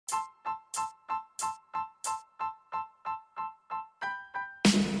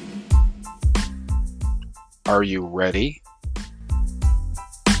Are you ready?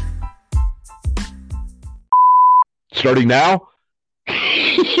 Starting now?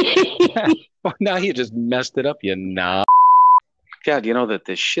 Oh, now you just messed it up, you knob. God, you know that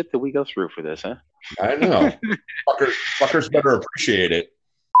the shit that we go through for this, huh? I know. Fuckers better appreciate it.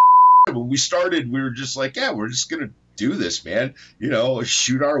 When we started, we were just like, yeah, we're just going to do this, man. You know,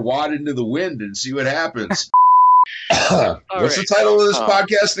 shoot our wad into the wind and see what happens. What's the title of this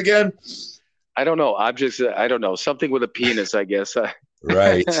podcast again? I don't know. I don't know. Something with a penis, I guess.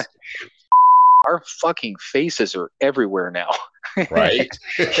 Right. Our fucking faces are everywhere now. Right.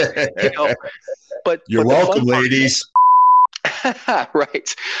 You know, but You're welcome, ladies.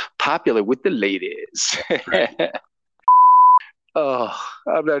 Right. Popular with the ladies. Right. Oh,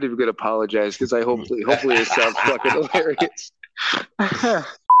 I'm not even going to apologize because hopefully it sounds fucking hilarious.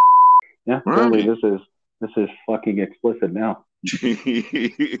 Yeah, totally. This is fucking explicit now.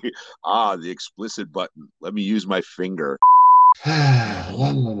 The explicit button. Let me use my finger. La, la,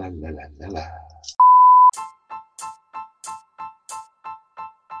 la, la, la, la.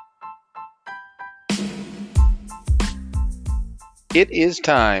 It is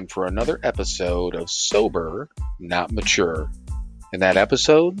time for another episode of Sober, Not Mature. And that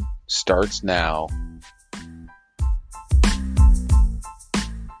episode starts now.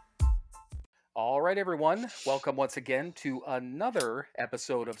 All right, everyone. Welcome once again to another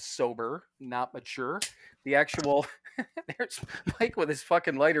episode of Sober, Not Mature. The actual... There's Mike with his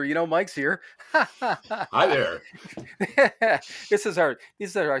fucking lighter. You know Mike's here. Hi there. This is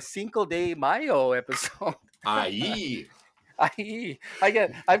our Cinco de Mayo episode. Aye.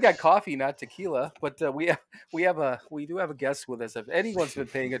 I've got coffee, not tequila, but we do have a guest with us. If anyone's been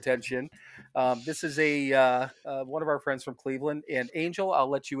paying attention, this is one of our friends from Cleveland. And Angel, I'll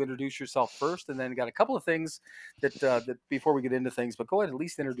let you introduce yourself first, and then got a couple of things that before we get into things. But go ahead, at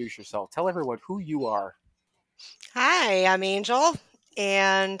least introduce yourself. Tell everyone who you are. Hi, I'm Angel,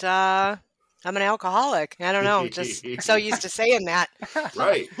 and I'm an alcoholic. I don't know, just so used to saying that.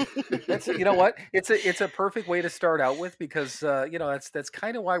 Right. You know what? It's a perfect way to start out with because that's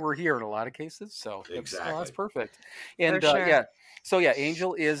kind of why we're here in a lot of cases. So exactly. That's perfect. And sure. So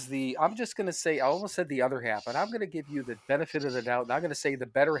Angel is I'm just going to say, I almost said the other half, but I'm going to give you the benefit of the doubt, and I'm going to say the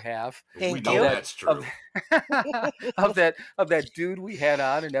better half. Thank we you. know that's true. Of that dude we had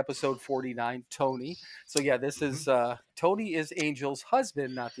on in episode 49, Tony. So yeah, this is Tony is Angel's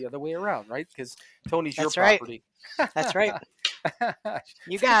husband, not the other way around, right? Because Tony's That's your right. property. That's right.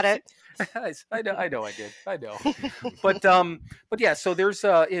 You got it. I know. But yeah, so there's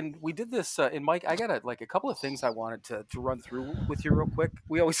we did this in Mike. I got a couple of things I wanted to run through with you real quick.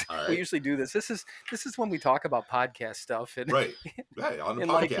 We usually do this. This is when we talk about podcast stuff and right on the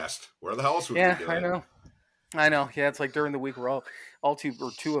podcast. Like, where the hell else would we do it? I know. Yeah, it's like during the week we're all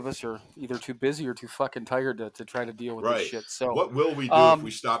two of us are either too busy or too fucking tired to try to deal with this shit. So what will we do if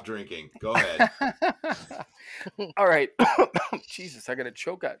we stop drinking? Go ahead. All right. Jesus, I got to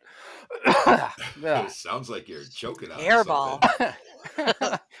choke on. It sounds like you're choking on Hairball.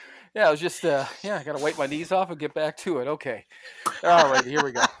 Yeah, I was just I got to wipe my knees off and get back to it. Okay. All right, here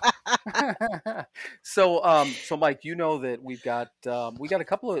we go. So Mike, you know that we got a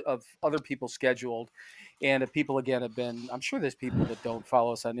couple of other people scheduled. And if people, again, have been, I'm sure there's people that don't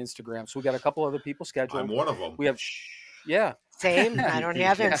follow us on Instagram. So we got a couple other people scheduled. I'm one of them. We have, Same. I don't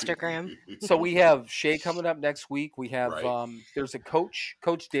have Instagram. So we have Shay coming up next week. We have, there's a Coach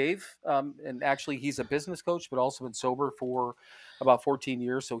Dave. And actually he's a business coach, but also been sober for about 14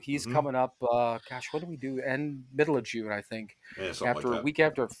 years. So he's coming up, what do we do? Middle of June, I think. Yeah, a week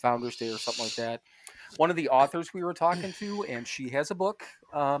after Founders Day or something like that. One of the authors we were talking to, and she has a book,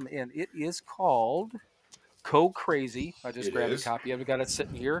 and it is called Crazy. I just grabbed a copy of it. Got it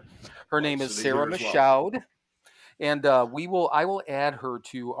sitting here. Her name is Sarah Michaud, and I will add her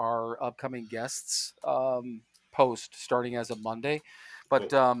to our upcoming guests post starting as of Monday.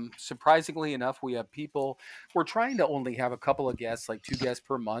 But surprisingly enough, we have people. We're trying to only have a couple of guests, like 2 guests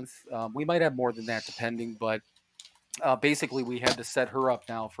per month. We might have more than that, depending, but. Basically, we had to set her up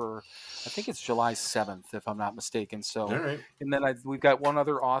now for, I think it's July 7th, if I'm not mistaken. So, and then we've got one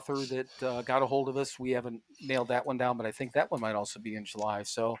other author that got a hold of us. We haven't nailed that one down, but I think that one might also be in July.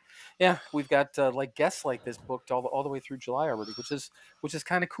 So, yeah, we've got guests like this booked all the way through July already, which is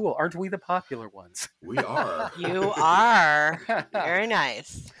kind of cool. Aren't we the popular ones? We are. You are. Very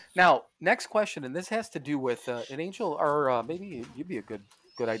nice. Now, next question, and this has to do with an Angel, or maybe you'd be a good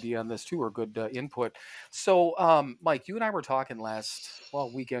idea on this too, or good input. So Mike, you and I were talking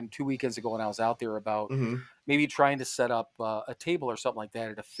weekend 2 weekends ago when I was out there about maybe trying to set up a table or something like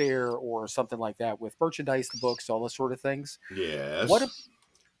that at a fair or something like that with merchandise, the books, all those sort of things. Yes.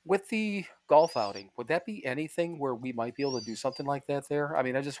 with the golf outing, would that be anything where we might be able to do something like that there? I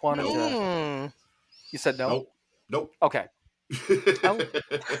mean, I just wanted to. You said no? Nope. Okay. Oh.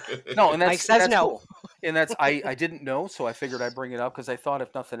 No, and Mike says that's no. cool. And that's I didn't know, so I figured I'd bring it up because I thought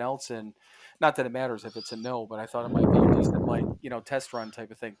if nothing else, and not that it matters if it's a no, but I thought it might be a decent, like, test run type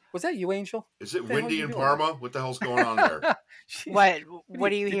of thing. Was that you, Angel? Is it What the hell windy you in doing Parma? What the hell's going on there? What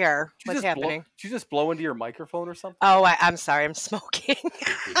do you hear? What's happening? Did you just blow into your microphone or something? Oh, I'm sorry. I'm smoking.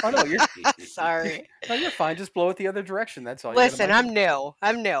 Oh no, you're sorry. No, you're fine. Just blow it the other direction. That's all. Listen, I'm new.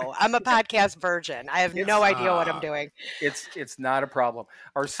 I'm a podcast virgin. I have no idea what I'm doing. It's not a problem.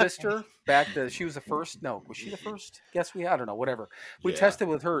 Our sister she was the first. No, was she the first? Guess I don't know. Whatever. We tested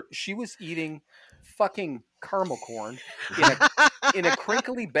with her. She was eating fucking caramel corn in a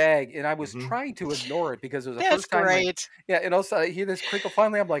crinkly bag, and I was trying to ignore it because it was the first time. Great. And also I hear this crinkle.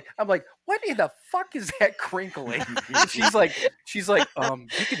 Finally, I'm like, what in the fuck is that crinkling? she's like, you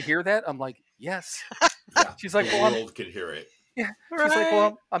can hear that? I'm like, yes. Yeah, she's like, the world can hear it. Yeah. She's like,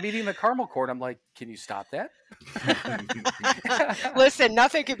 well, I'm eating the caramel corn. I'm like, can you stop that? Listen,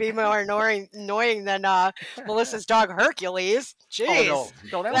 nothing could be more annoying than Melissa's dog Hercules. Jeez. Oh,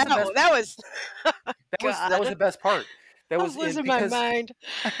 no, that was the best part. That was losing my mind.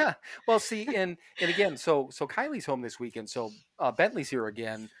 Well, see, and again, so Kylie's home this weekend, so Bentley's here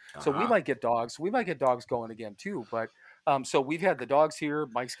again. So we might get dogs. We might get dogs going again too. But so we've had the dogs here.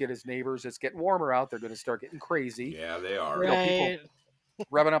 Mike's get his neighbors. It's getting warmer out. They're going to start getting crazy. Yeah, they are. Right. People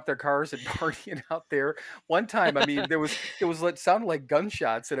revving up their cars and partying out there. One time, I mean, it sounded like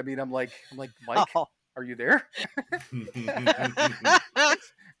gunshots, and I mean, I'm like, Mike, are you there?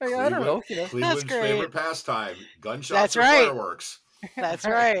 I don't know. Cleveland's favorite pastime: gunshots and fireworks. That's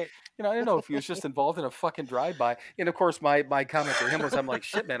right. I don't know if he was just involved in a fucking drive-by. And of course, my comment to him was, I'm like,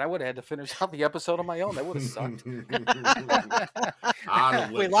 shit, man, I would have had to finish out the episode on my own. That would have sucked.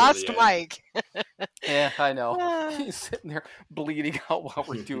 We lost Mike. Yeah, I know. He's sitting there bleeding out while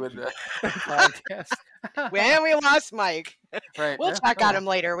we're doing the podcast. When we lost Mike. Right. We'll check on him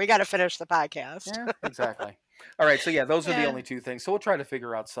later. We got to finish the podcast. Yeah, exactly. All right, so yeah, those are the only two things. So we'll try to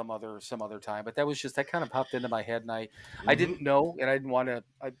figure out some other time. But that kind of popped into my head, and I didn't know, and I didn't want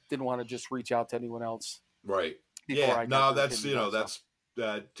to just reach out to anyone else. Right. Yeah. No, that's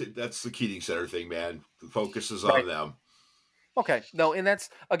that's the Keating Center thing, man. The focus is on them. Okay. No, and that's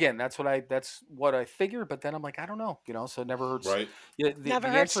what I figured. But then I'm like, I don't know, so it never hurts. Right. Never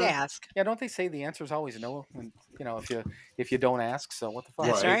hurts to ask. Yeah. Don't they say the answer is always no? And if you don't ask, so what the fuck?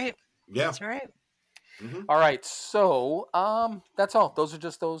 That's right. Yeah. That's right. Mm-hmm. All right, so that's all. Those are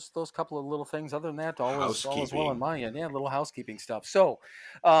just those couple of little things. Other than that, all is well on my end. Yeah, little housekeeping stuff. So,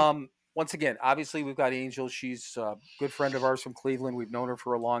 once again, obviously we've got Angel. She's a good friend of ours from Cleveland. We've known her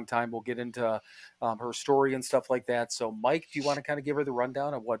for a long time. We'll get into her story and stuff like that. So, Mike, do you want to kind of give her the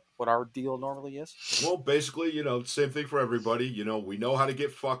rundown of what our deal normally is? Well, basically, same thing for everybody. We know how to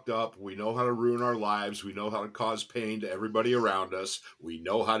get fucked up. We know how to ruin our lives. We know how to cause pain to everybody around us. We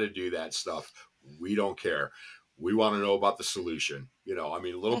know how to do that stuff. We don't care. We want to know about the solution. A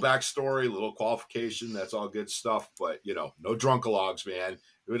little backstory, a little qualification. That's all good stuff. But, no drunkalogs, man.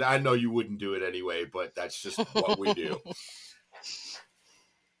 I know you wouldn't do it anyway, but that's just what we do.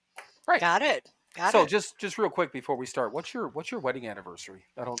 Right. Got it. So just real quick before we start, what's your wedding anniversary?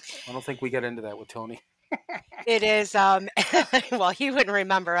 I don't think we get into that with Tony. It is well, he wouldn't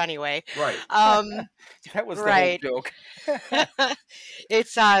remember anyway. Right. That was the whole joke.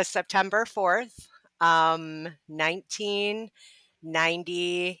 It's September 4th,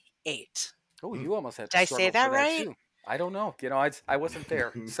 1998. Oh, you almost had to Did I say that right? Too. I don't know. I wasn't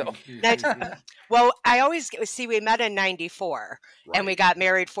there. So well, I always see we met in 94 and we got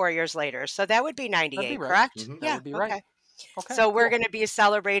married 4 years later. So that would be 98, right. correct? Mm-hmm. That would be right. Okay. So we're going to be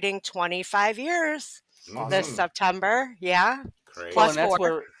celebrating 25 years this September. Yeah. Great. Plus and that's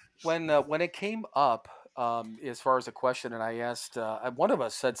 4. when it came up, as far as a question, and I asked, one of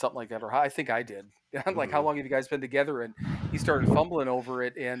us said something like that, or I think I did. I'm like, how long have you guys been together? And he started fumbling over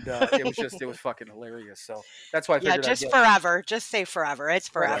it, and it was fucking hilarious. So that's why I figured forever. Just say forever. It's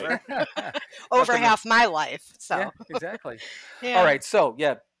forever. Right. Over half my life. So yeah, exactly. Yeah. All right. So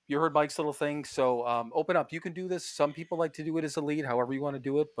yeah, you heard Mike's little thing. So open up. You can do this. Some people like to do it as a lead, however you want to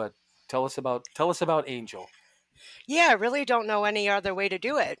do it. But tell us about Angel. Yeah, I really don't know any other way to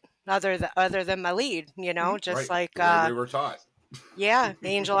do it other than my lead. Just like we were taught. Yeah,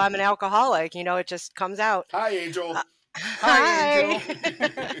 Angel, I'm an alcoholic. It just comes out. Hi, Angel. Hi. Angel.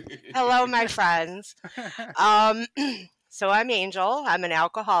 Hello, my friends. So I'm Angel. I'm an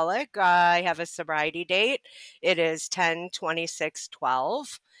alcoholic. I have a sobriety date. It is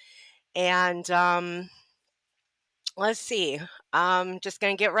 10/26/12. And Let's see. Just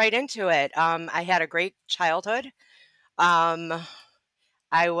gonna get right into it. I had a great childhood. Um,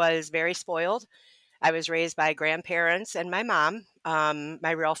 I was very spoiled. I was raised by grandparents and my mom.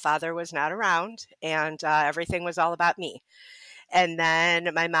 My real father was not around, and everything was all about me. And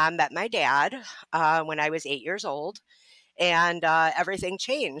then my mom met my dad when I was 8 years old, and everything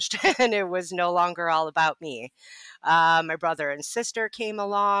changed, and it was no longer all about me. My brother and sister came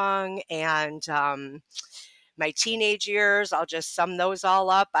along, and my teenage years, I'll just sum those all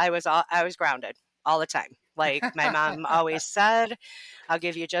up. I was grounded all the time. Like my mom always said, I'll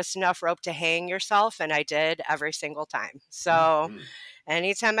give you just enough rope to hang yourself, and I did every single time. So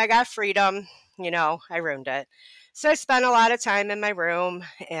anytime I got freedom, I ruined it. So I spent a lot of time in my room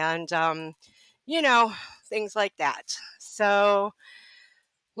and you know, things like that. So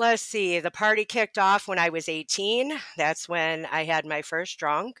let's see, the party kicked off when I was 18. That's when I had my first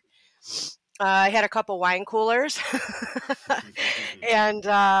drunk. I had a couple wine coolers. And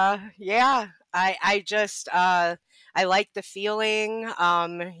yeah, I just I like the feeling,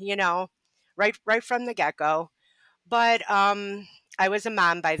 right from the get go. But I was a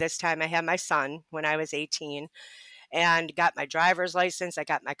mom by this time. I had my son when I was 18 and got my driver's license. I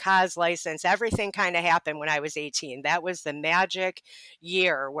got my COS license. Everything kind of happened when I was 18. That was the magic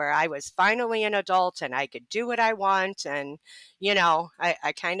year where I was finally an adult and I could do what I want. And,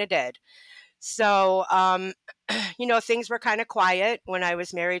 I kind of did. So, things were kind of quiet when I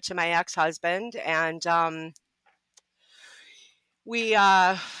was married to my ex husband. And, we,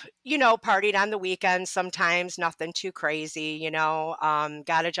 partied on the weekends sometimes, nothing too crazy,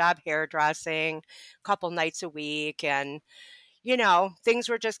 got a job hairdressing a couple nights a week. And, things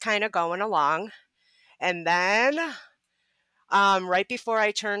were just kind of going along. And then, right before I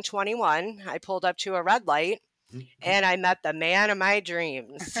turned 21, I pulled up to a red light and I met the man of my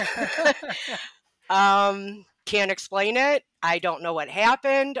dreams. Can't explain it. I don't know what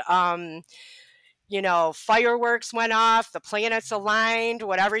happened. Fireworks went off, the planets aligned,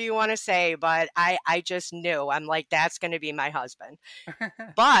 whatever you want to say, but I just knew. I'm like, that's going to be my husband.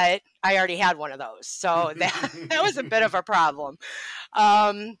 But I already had one of those. So that was a bit of a problem.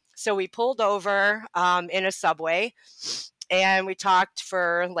 So we pulled over in a subway and we talked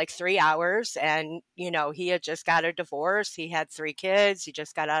for like 3 hours. And, he had just got a divorce. He had 3 kids. He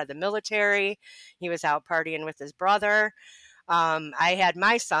just got out of the military. He was out partying with his brother. I had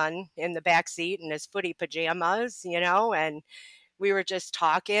my son in the back seat in his footy pajamas, and we were just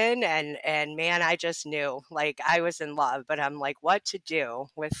talking and man, I just knew like I was in love, but I'm like, what to do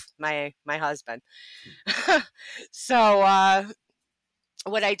with my husband? So,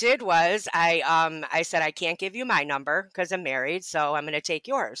 what I did was I said, I can't give you my number because I'm married. So I'm going to take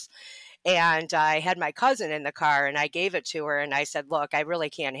yours. And I had my cousin in the car and I gave it to her and I said, look, I really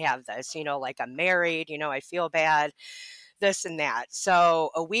can't have this, like I'm married, I feel bad, this and that.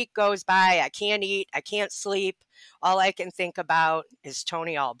 So a week goes by, I can't eat, I can't sleep. All I can think about is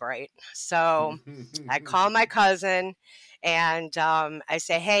Tony Albright. So I call my cousin and I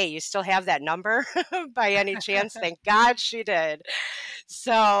say, hey, you still have that number by any chance? Thank God she did.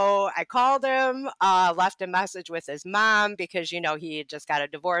 So I called him, left a message with his mom because, he had just got a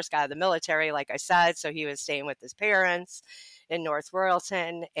divorce, got out of the military, like I said. So he was staying with his parents in North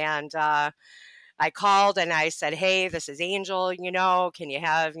Royalton. And I called and I said, hey, this is Angel, can you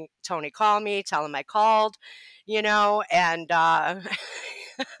have Tony call me? Tell him I called, and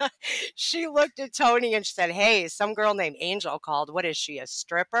she looked at Tony and she said, hey, some girl named Angel called. What is she, a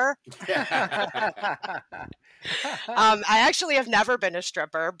stripper? I actually have never been a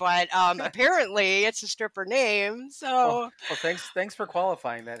stripper, but apparently it's a stripper name. So, well, thanks for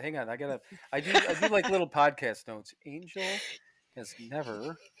qualifying that. Hang on, I do like little podcast notes. Angel has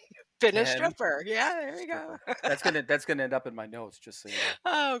never been a stripper. Yeah, there we go. That's gonna end up in my notes, just so you know.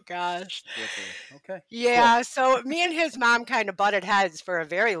 Oh gosh. Stripper. Okay. Yeah, cool. So me and his mom kind of butted heads for a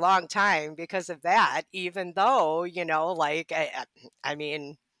very long time because of that, even though, like I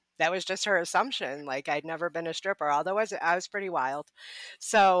mean, that was just her assumption. Like I'd never been a stripper, although I was pretty wild.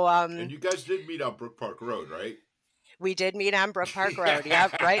 So and you guys did meet on Brook Park Road, right? We did meet on Brook Park Road.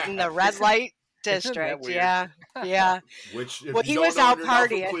 Yep, right in the red light district. Yeah. Which if well, you he don't was know, out you're not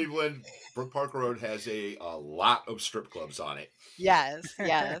from partying. Cleveland, Brook Park Road has a lot of strip clubs on it. Yes.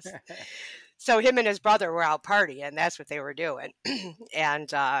 So him and his brother were out partying. That's what they were doing.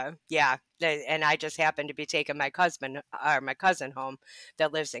 And and I just happened to be taking my cousin home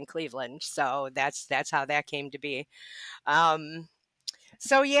that lives in Cleveland. So that's how that came to be.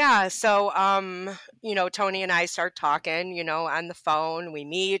 So Tony and I start talking, on the phone. We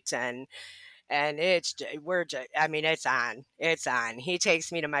meet and it's on. He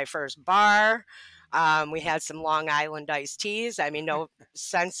takes me to my first bar. We had some Long Island iced teas. I mean, no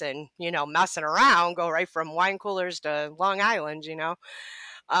sense in, messing around, go right from wine coolers to Long Island,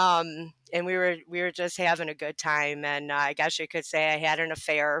 and we were just having a good time, and I guess you could say I had an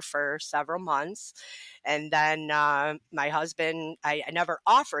affair for several months, and then my husband, I never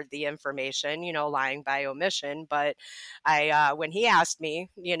offered the information, lying by omission, but I when he asked me,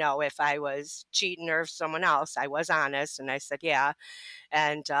 if I was cheating or someone else, I was honest, and I said yeah,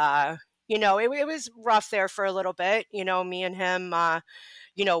 and it was rough there for a little bit, me and him.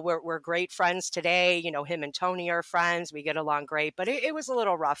 We're great friends today. Him and Tony are friends. We get along great, but it was a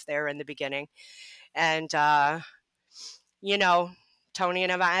little rough there in the beginning. And, you know, Tony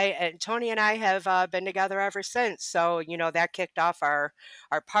and I have been together ever since. So, that kicked off our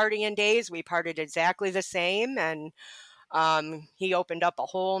partying days. We partied exactly the same. And, he opened up a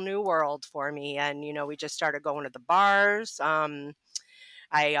whole new world for me. And, we just started going to the bars.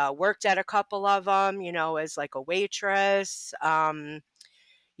 I worked at a couple of them, as like a waitress.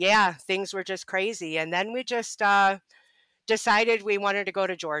 Yeah, things were just crazy. And then we just decided we wanted to go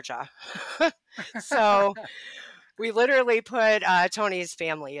to Georgia. So we literally put Tony's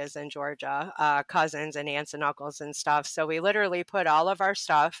family is in Georgia, cousins and aunts and uncles and stuff. So we literally put all of our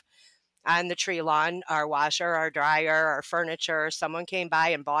stuff on the tree lawn, our washer, our dryer, our furniture. Someone came by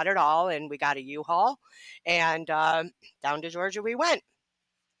and bought it all, and we got a U-Haul. And down to Georgia we went.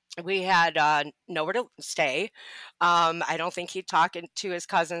 We had nowhere to stay. I don't think he'd talked to his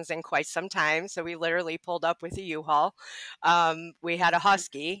cousins in quite some time, so we literally pulled up with a U-Haul. We had a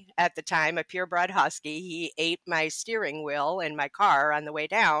husky at the time, a purebred husky. He ate my steering wheel in my car on the way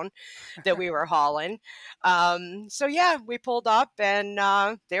down that we were hauling. So yeah, we pulled up, and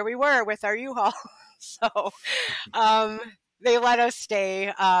there we were with our U-Haul. So they let us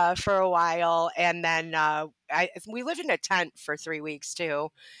stay for a while, and then we lived in a tent for 3 weeks too,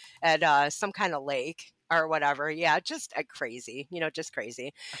 at some kind of lake or whatever. Yeah, just crazy, just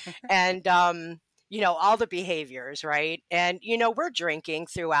crazy, and all the behaviors, right? And we're drinking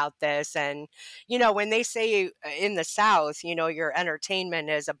throughout this, and when they say in the South, your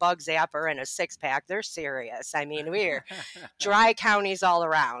entertainment is a bug zapper and a 6-pack, they're serious. I mean, we're dry counties all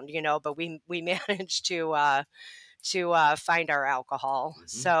around, but we managed to find our alcohol. Mm-hmm.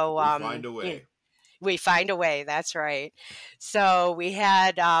 So we find a way. We find a way. That's right. So we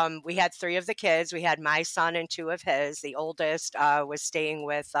had 3 of the kids. We had my son and 2 of his. The oldest was staying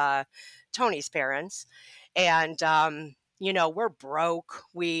with Tony's parents, and we're broke.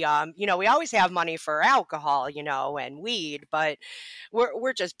 We we always have money for alcohol, and weed, but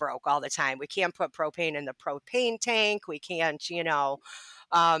we're just broke all the time. We can't put propane in the propane tank. We can't,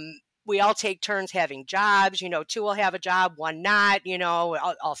 we all take turns having jobs. 2 will have a job, 1 not.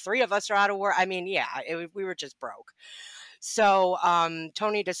 All 3 of us are out of work. I mean, yeah, we were just broke. So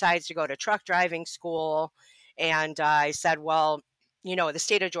Tony decides to go to truck driving school, and I said, well, the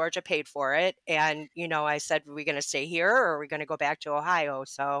state of Georgia paid for it, and I said, are we going to stay here or are we going to go back to Ohio?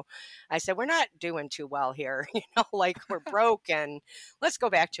 So I said, we're not doing too well here. Like we're broke, and let's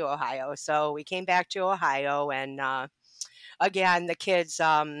go back to Ohio. So we came back to Ohio, and again, the kids.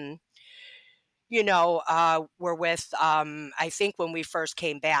 Were with, I think when we first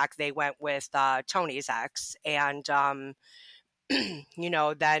came back, they went with Tony's ex. And,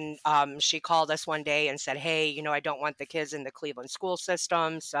 then she called us one day and said, hey, I don't want the kids in the Cleveland school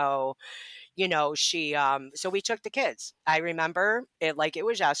system. So, so we took the kids. I remember it like it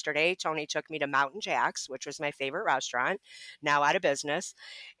was yesterday. Tony took me to Mountain Jack's, which was my favorite restaurant, now out of business.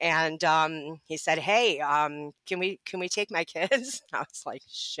 And he said, hey, can we take my kids? I was like,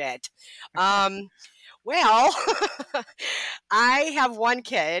 shit. Well, I have 1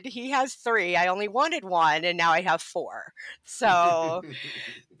 kid. He has 3. I only wanted 1, and now I have 4. So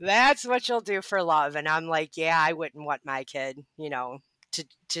that's what you'll do for love. And I'm like, yeah, I wouldn't want my kid,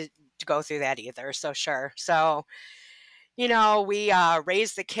 to go through that either. So sure. So, we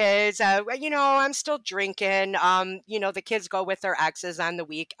raise the kids. I'm still drinking. The kids go with our exes on the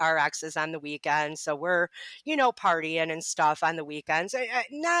weekend. So we're, partying and stuff on the weekends.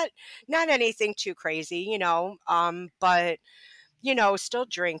 Not anything too crazy, but, still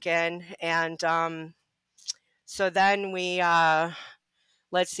drinking. And so then we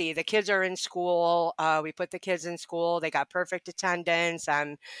let's see, the kids are in school. We put the kids in school. They got perfect attendance.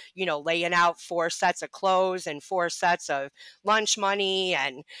 I'm, laying out 4 sets of clothes and 4 sets of lunch money.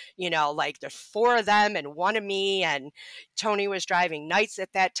 And, like there's 4 of them and 1 of me. And Tony was driving nights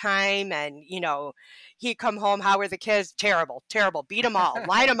at that time. And, he'd come home. How are the kids? Terrible, terrible. Beat them all.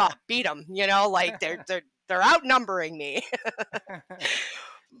 Line them up. Beat them. Like they're outnumbering me.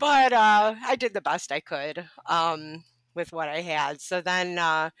 But I did the best I could. with what I had. So then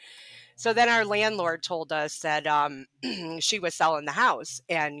our landlord told us that she was selling the house,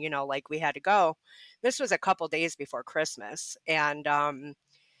 and like we had to go. This was a couple days before Christmas, and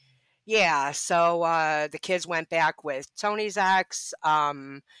yeah, so the kids went back with Tony's ex.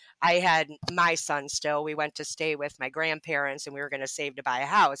 I had my son still. We went to stay with my grandparents, and we were going to save to buy a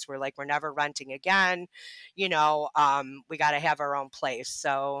house. We're like, we're never renting again. We got to have our own place.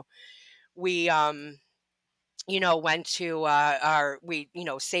 So we, went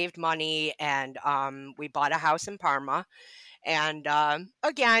to saved money, and we bought a house in Parma. And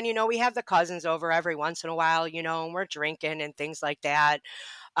again, we have the cousins over every once in a while, and we're drinking and things like that.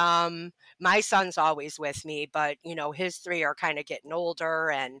 My son's always with me, but his three are kind of getting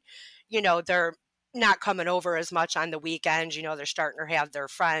older, and they're not coming over as much on the weekends. They're starting to have their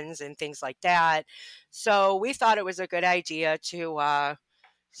friends and things like that. So we thought it was a good idea to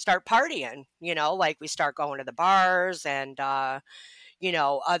start partying. Like we start going to the bars and other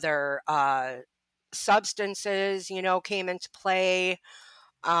substances came into play.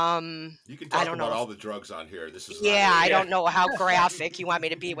 You can I talk don't about know all the drugs on here. This is Yeah, not I don't know how graphic you want me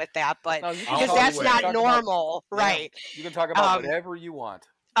to be with that, but No, you can because talk that's away. not talk about- normal, yeah, right? you can talk about Um, whatever you want.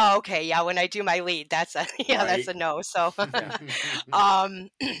 oh, okay, yeah. When I do my lead, that's a that's a Right. no. So, Yeah. um,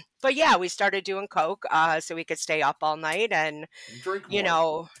 but yeah, we started doing coke, so we could stay up all night and Drink you more.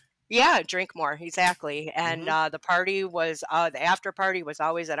 know, yeah, drink more exactly. And Mhm. the after party was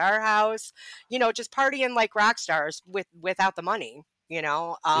always at our house, just partying like rock stars without the money,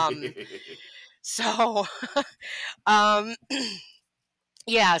 so. Um,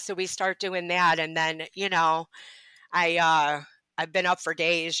 yeah, so we start doing that, and then I I've been up for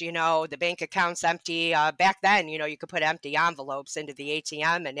days, the bank account's empty. Back then, you could put empty envelopes into the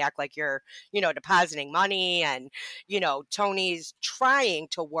ATM and act like you're, depositing money. And, Tony's trying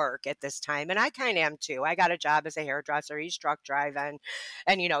to work at this time. And I kind of am too. I got a job as a hairdresser. He's truck driving.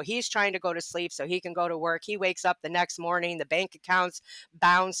 And, he's trying to go to sleep so he can go to work. He wakes up the next morning, the bank account's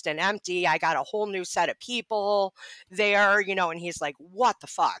bounced and empty. I got a whole new set of people there, and he's like, what the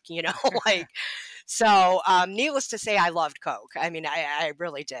fuck, like, so, needless to say, I loved Coke. I mean, I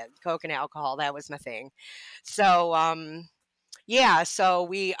really did. Coke and alcohol, that was my thing. So, yeah, so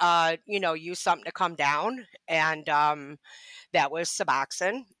we, used something to come down, and that was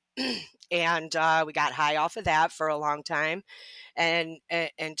Suboxone. And we got high off of that for a long time, and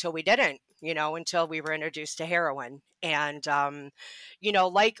until we didn't, until we were introduced to heroin. And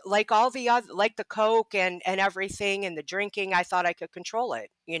like all the other, like the coke and everything and the drinking, I thought I could control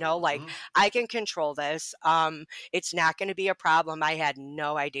it. Like Mhm. I can control this. It's not going to be a problem. I had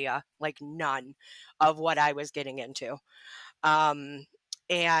no idea, like none of what I was getting into. um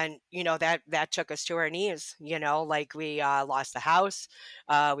and that took us to our knees. Like we lost the house,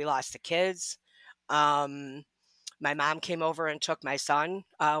 we lost the kids. um my mom came over and took my son,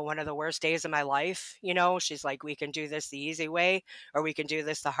 one of the worst days of my life. She's like, we can do this the easy way or we can do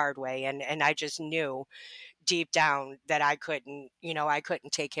this the hard way. And I just knew deep down that I couldn't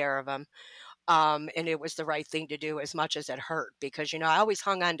take care of him. And it was the right thing to do as much as it hurt because, I always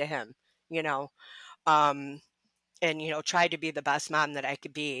hung on to him, you know, um, and, tried to be the best mom that I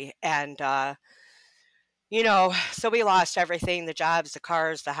could be. And, so we lost everything, the jobs, the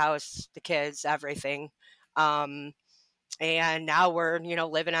cars, the house, the kids, everything. Um, and now we're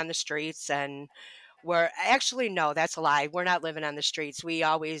living on the streets. And we're actually, no, that's a lie, we're not living on the streets. We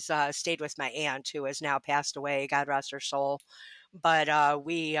always stayed with my aunt who has now passed away, god rest her soul. But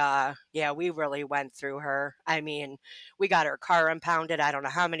we really went through her. I mean, we got her car impounded I don't know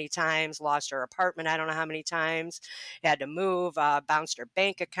how many times, lost her apartment I don't know how many times, had to move, bounced her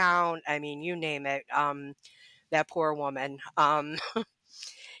bank account. I mean, you name it. That poor woman.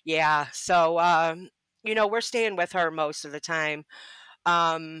 Yeah, so we're staying with her most of the time.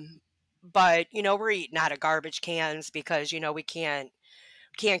 Um, but we're eating out of garbage cans because we can't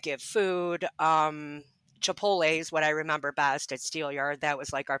give food. Chipotle's what I remember best at Steelyard. That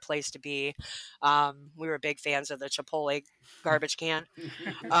was like our place to be. We were big fans of the Chipotle garbage can.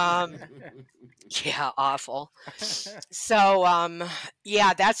 Um, yeah, awful. So,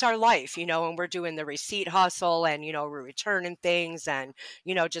 yeah, that's our life, and we're doing the receipt hustle and, we're returning things and,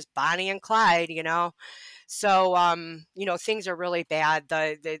 just Bonnie and Clyde. So, things are really bad.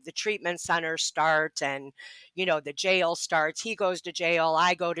 The treatment centers start and, the jail starts. He goes to jail.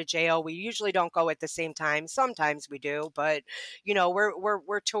 I go to jail. We usually don't go at the same time. Sometimes we do, but,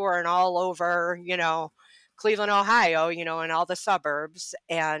 we're touring all over, Cleveland, Ohio, and all the suburbs.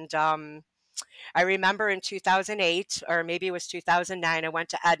 And, I remember in 2008, or maybe it was 2009, I went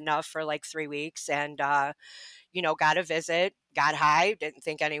to Edna for like 3 weeks and, got a visit, got high, didn't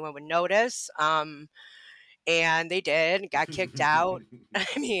think anyone would notice. And they did, got kicked out. I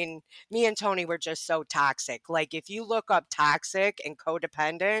mean, me and Tony were just so toxic. Like, if you look up toxic and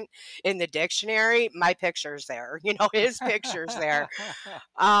codependent in the dictionary, my picture's there. You know, his picture's there.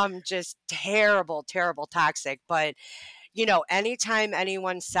 Just terrible, terrible toxic. But, you know, anytime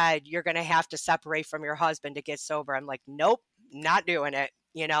anyone said you're going to have to separate from your husband to get sober, I'm like, nope, not doing it.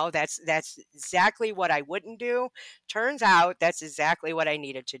 You know, that's exactly what I wouldn't do. Turns out that's exactly what I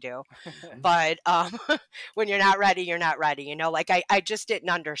needed to do. But when you're not ready, you're not ready. You know, like I just didn't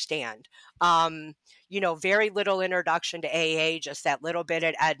understand. You know, very little introduction to AA, just that little bit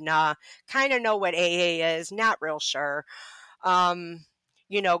at Edna. Kind of know what AA is, not real sure.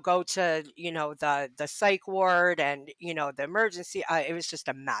 You know, go to, you know, the psych ward and, you know, the emergency. It was just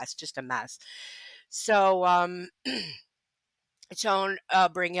a mess, just a mess. So, Tone,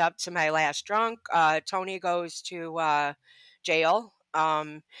 bring you up to my last drunk. Tony goes to jail,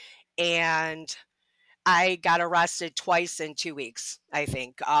 and I got arrested twice in 2 weeks, I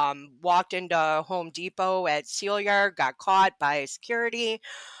think. Walked into Home Depot at Steelyard, got caught by security.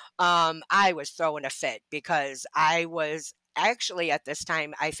 I was throwing a fit because I was actually at this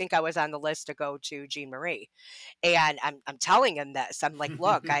time, I think I was on the list to go to Jean Marie. And I'm telling him this. I'm like,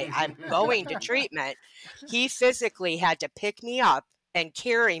 look, I'm going to treatment. He physically had to pick me up and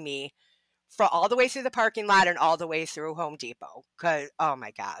carry me for all the way through the parking lot and all the way through Home Depot. Cause oh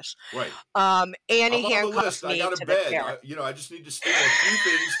my gosh. Right. And I'm he on the handcuffed list. I me got to a the bed. chair. You know, I just need to steal a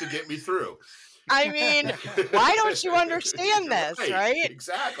few things to get me through. I mean, why don't you understand this, right?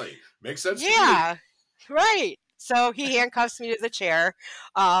 Exactly. Makes sense to me. Yeah, right. So he handcuffs me to the chair.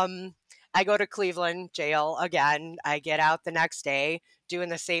 I go to Cleveland jail again. I get out the next day, doing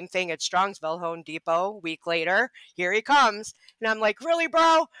the same thing at Strongsville, Home Depot. Week later, here he comes. And I'm like, really,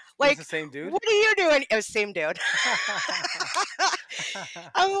 bro? Like, the same dude? What are you doing? It was the same dude.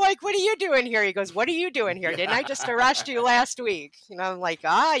 I'm like, what are you doing here? He goes, what are you doing here? Didn't I just arrest you last week? You know, I'm like,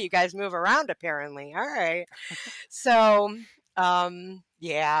 you guys move around apparently. All right. So,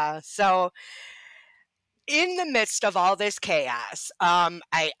 yeah. So, in the midst of all this chaos,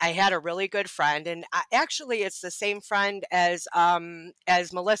 I had a really good friend, and actually, it's the same friend as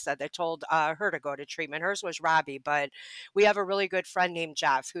Melissa that told her to go to treatment. Hers was Robbie, but we have a really good friend named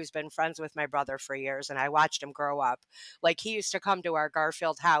Jeff who's been friends with my brother for years, and I watched him grow up. Like, he used to come to our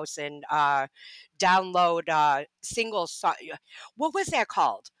Garfield house and download single song. What was that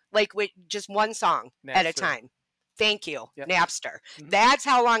called? Like, with just one song at a time. Thank you, yep. Napster. That's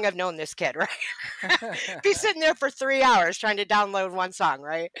how long I've known this kid, right? Be sitting there for 3 hours trying to download one song,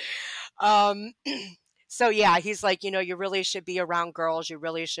 right? So yeah, he's like, you know, you really should be around girls. You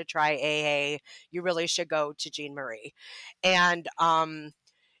really should try AA. You really should go to Jean Marie. And,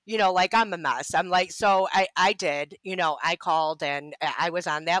 you know, like, I'm a mess. I'm like, so I did, you know, I called and I was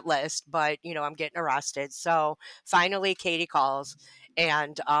on that list, but, you know, I'm getting arrested. So finally Katie calls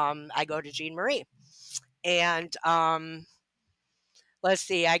and I go to Jean Marie. And let's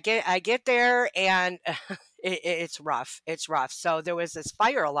see, I get there and it's rough. It's rough. So there was this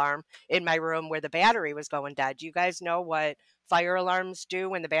fire alarm in my room where the battery was going dead. Do you guys know what fire alarms do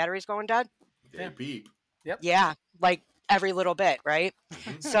when the battery's going dead? They beep. Yep. Yeah, like every little bit, right?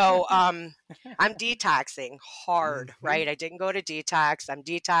 So I'm detoxing hard, right? I didn't go to detox. I'm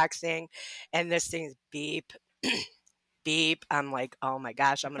detoxing and this thing's beep. Beep. I'm like, oh my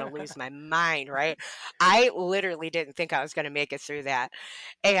gosh, I'm going to lose my mind, right? I literally didn't think I was going to make it through that.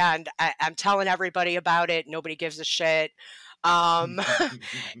 And I'm telling everybody about it. Nobody gives a shit. And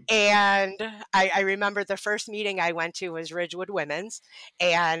I remember the first meeting I went to was Ridgewood Women's,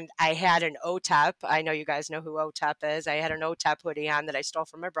 and I had an OTEP. I know you guys know who OTEP is. I had an OTEP hoodie on that I stole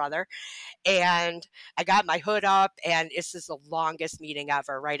from my brother, and I got my hood up, and this is the longest meeting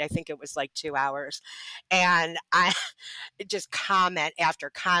ever, right? I think it was like 2 hours, and I just comment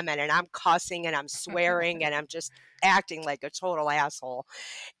after comment, and I'm cussing and I'm swearing and I'm just acting like a total asshole.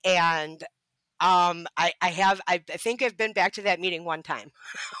 And I think I've been back to that meeting one time.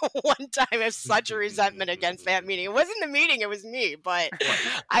 One time I have such a resentment against that meeting. It wasn't the meeting, it was me, but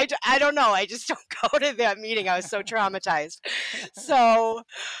I don't know. I just don't go to that meeting. I was so traumatized.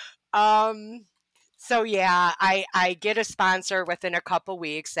 So yeah, I get a sponsor within a couple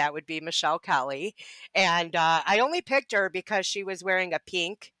weeks. That would be Michelle Kelly. And I only picked her because she was wearing a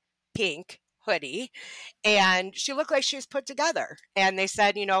pink hoodie and she looked like she was put together. And they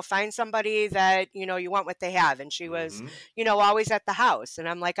said, you know, find somebody that, you know, you want what they have. And she was, you know, always at the house. And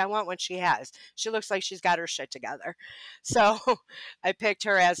I'm like, I want what she has. She looks like she's got her shit together. So I picked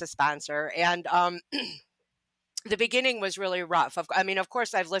her as a sponsor. And the beginning was really rough. I mean, of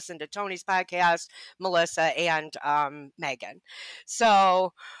course, I've listened to Tony's podcast, Melissa, and Megan.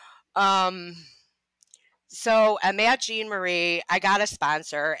 So So I'm at Jean Marie. I got a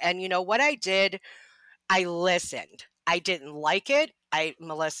sponsor. And you know what I did? I listened. I didn't like it.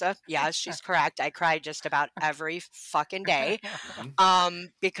 Melissa, yes, she's correct. I cried just about every fucking day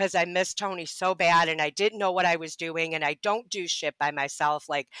because I missed Tony so bad and I didn't know what I was doing and I don't do shit by myself.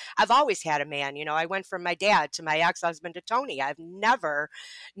 Like I've always had a man, you know, I went from my dad to my ex-husband to Tony. I've never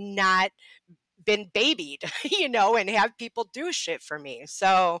not been babied, you know, and have people do shit for me.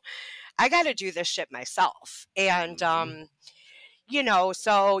 So I got to do this shit myself. And, you know,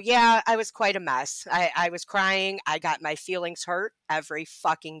 so yeah, I was quite a mess. I was crying. I got my feelings hurt every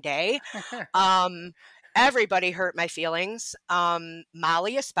fucking day. Um, Everybody hurt my feelings.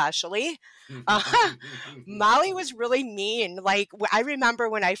 Molly especially. Molly was really mean. Like I remember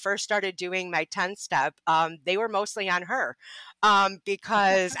when I first started doing my 10 step, they were mostly on her.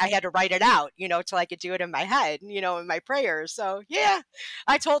 Because I had to write it out, you know, till I could do it in my head, you know, in my prayers. So yeah,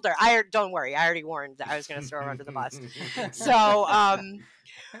 I told her, don't worry, I already warned that I was going to throw her under the bus. So,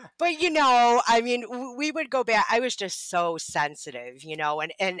 but you know, I mean, we would go back. I was just so sensitive, you know,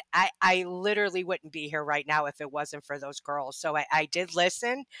 and I literally wouldn't be here right now if it wasn't for those girls. So I did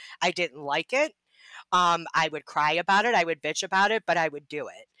listen. I didn't like it. I would cry about it. I would bitch about it, but I would do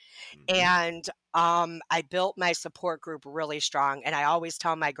it. And I built my support group really strong. And I always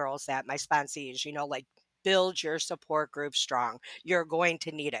tell my girls that, my sponsees, you know, like, build your support group strong. You're going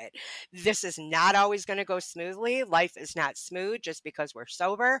to need it. This is not always going to go smoothly. Life is not smooth just because we're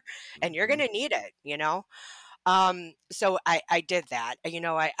sober, and you're going to need it, you know? So I did that. You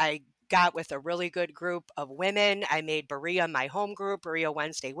know, I got with a really good group of women. I made Berea my home group, Berea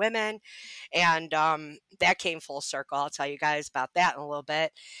Wednesday Women. And that came full circle. I'll tell you guys about that in a little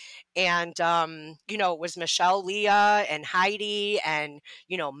bit. And, you know, it was Michelle, Leah, and Heidi, and,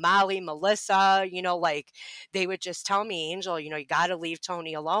 you know, Molly, Melissa, you know, like they would just tell me, Angel, you know, you got to leave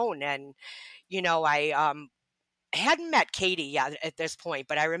Tony alone. And, you know, I hadn't met Katie yet at this point,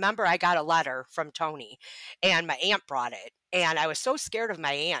 but I remember I got a letter from Tony and my aunt brought it. And I was so scared of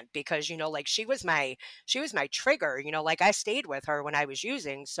my aunt because, you know, like she was my trigger, you know, like I stayed with her when I was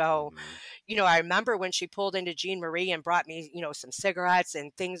using. So, you know, I remember when she pulled into Jean Marie and brought me, you know, some cigarettes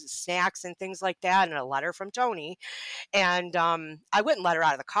and things, snacks and things like that, and a letter from Tony. And I wouldn't let her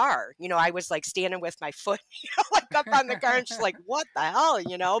out of the car. You know, I was like standing with my foot, you know, like up on the car, and she's like, "What the hell?"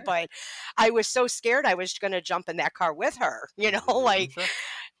 You know, but I was so scared I was going to jump in that car with her. You know, like.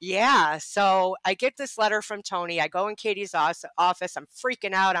 Yeah, so I get this letter from Tony. I go in Katie's office. I'm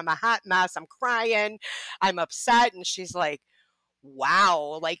freaking out. I'm a hot mess. I'm crying. I'm upset. And she's like,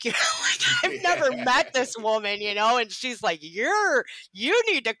 wow, like, you know, like I've never met this woman, you know, and she's like, you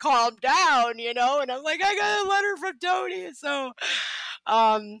need to calm down, you know, and I'm like, I got a letter from Tony.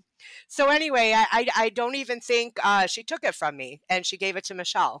 So anyway, I don't even think she took it from me, and she gave it to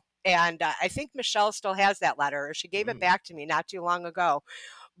Michelle. And I think Michelle still has that letter, or she gave it back to me not too long ago.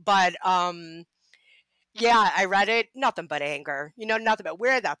 But yeah, I read it, nothing but anger, you know, nothing but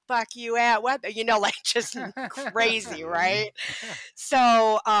where the fuck you at? What, you know, like just crazy, right?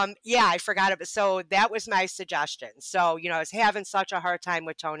 So, yeah, I forgot it. So that was my suggestion. So, you know, I was having such a hard time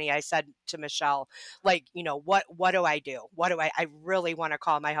with Tony. I said to Michelle, like, you know, what do I do? I really want to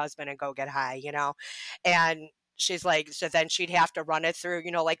call my husband and go get high, you know? And she's like, so then she'd have to run it through, you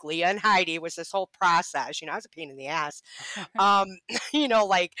know, like Leah and Heidi. Was this whole process, you know, I was a pain in the ass. You know,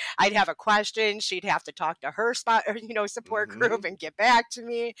 like I'd have a question, she'd have to talk to her you know, support group and get back to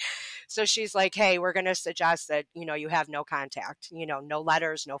me. So she's like, hey, we're going to suggest that, you know, you have no contact, you know, no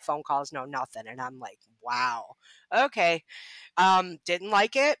letters, no phone calls, no nothing. And I'm like, wow, okay. Didn't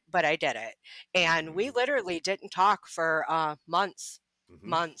like it, but I did it. And we literally didn't talk for months.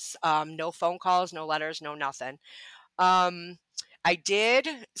 No phone calls, no letters, no nothing. I did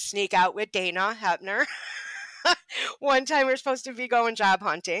sneak out with Dana Hepner. One time we were supposed to be going job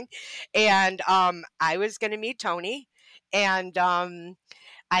hunting, and I was going to meet Tony, and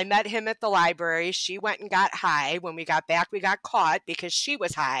I met him at the library. She went and got high. When we got back, we got caught because she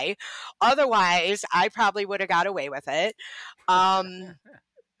was high. Otherwise, I probably would have got away with it.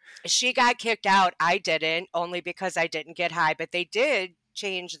 She got kicked out. I didn't, only because I didn't get high, but they did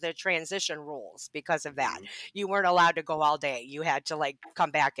change the transition rules because of that. You weren't allowed to go all day. You had to like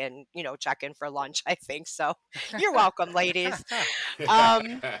come back and, you know, check in for lunch, I think. So you're welcome, ladies. Changing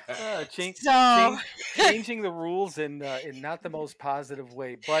the rules in not the most positive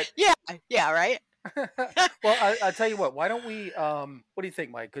way, but yeah, right. Well, I'll tell you what. Why don't we? What do you think,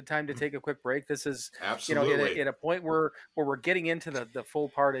 Mike? Good time to take a quick break. This is absolutely, you know, in a point where we're getting into the full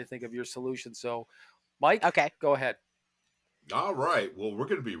part, I think, of your solution. So, Mike, okay, go ahead. All right. Well, we're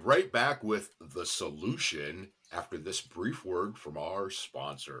going to be right back with the solution after this brief word from our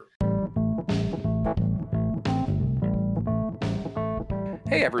sponsor.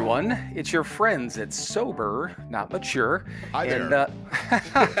 Hey everyone, it's your friends at Sober Not Mature. Hi there.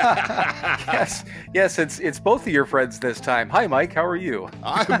 Yes, it's both of your friends this time. Hi Mike, how are you?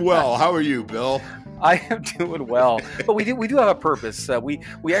 I'm well. How are you, Bill? I am doing well, but we do have a purpose. We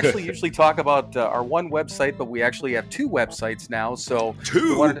actually usually talk about our one website, but we actually have two websites now. So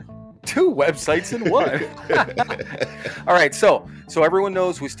two websites in one. All right, so everyone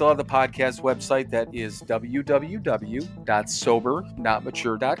knows we still have the podcast website that is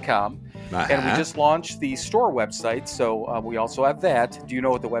www.SoberNotMature.com. And we just launched the store website, so we also have that. Do you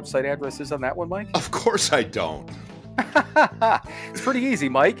know what the website address is on that one, Mike? Of course I don't. It's pretty easy,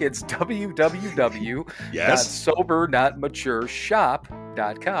 Mike. It's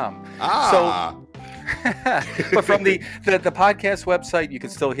www.SoberNotMatureShop.com. But from the podcast website, you can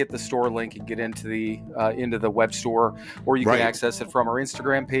still hit the store link and get into the web store, or you can access it from our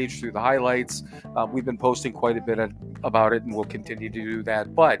Instagram page through the highlights. We've been posting quite a bit about it, and we'll continue to do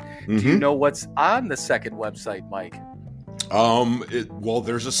that. But do you know what's on the second website, Mike? Well,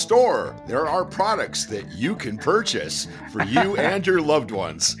 there's a store. There are products that you can purchase for you and your loved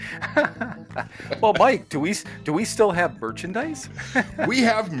ones. Well, Mike, do we still have merchandise? We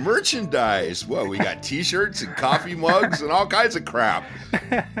have merchandise. Well, we got T-shirts and coffee mugs and all kinds of crap.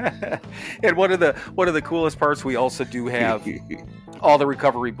 And one of the coolest parts, we also do have all the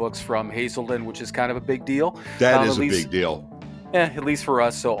recovery books from Hazelden, which is kind of a big deal. That is a big deal. Yeah, at least for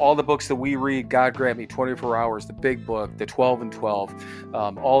us. So all the books that we read, God Grant Me, 24 Hours, the Big Book, the 12 and 12,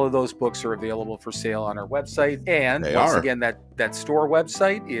 all of those books are available for sale on our website. And once again, that store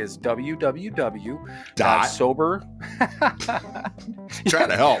website is www.sober. Trying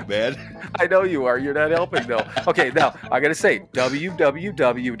to help, man. I know you are. You're not helping, though. Okay, now I got to say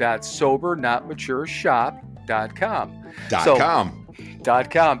www.SoberNotMatureShop.com.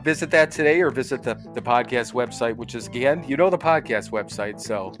 .com. Visit that today, or visit the podcast website, which is, again, the podcast website.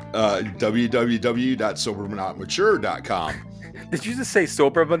 So www.SoberNotMature.com. Did you just say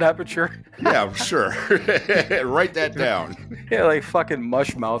sober but not mature? Yeah, sure. Write that down. Yeah, like fucking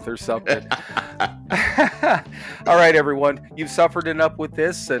mush mouth or something. All right, everyone. You've suffered enough with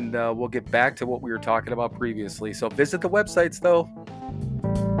this, and we'll get back to what we were talking about previously. So visit the websites, though.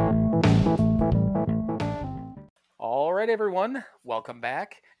 All right, everyone, welcome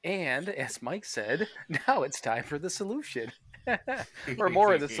back. And as Mike said, now it's time for the solution. Or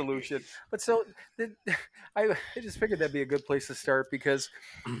more of the solution. But so I just figured that'd be a good place to start, because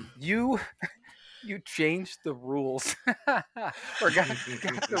you changed the rules or got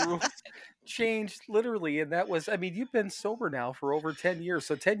the rules changed literally. And that was, I mean, you've been sober now for over 10 years.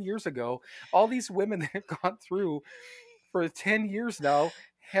 So 10 years ago, all these women that have gone through for 10 years now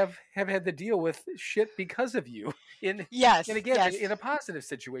have had to deal with shit because of you. In a positive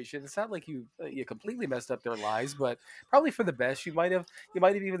situation. It's not like you completely messed up their lives, but probably for the best. You might have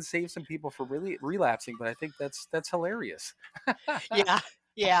even saved some people from really relapsing. But I think that's hilarious.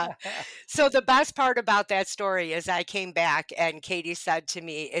 Yeah. So the best part about that story is I came back and Katie said to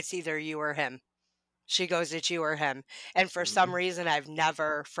me, "It's either you or him." She goes, "It's you or him." And for some reason, I've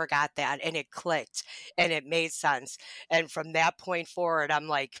never forgot that. And it clicked and it made sense. And from that point forward, I'm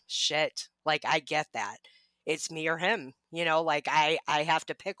like, shit, like I get that. It's me or him, like I have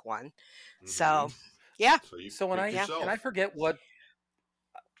to pick one. So, yeah. So I forget what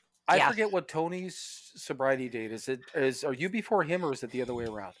Tony's sobriety date is. Are you before him, or is it the other way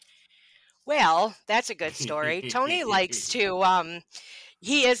around? Well, that's a good story. Tony likes to,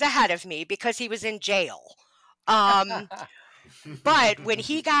 he is ahead of me because he was in jail. But when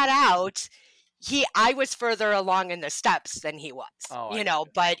he got out, I was further along in the steps than he was,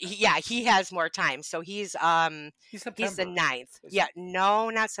 but he has more time. So he's the 9th. Yeah, no,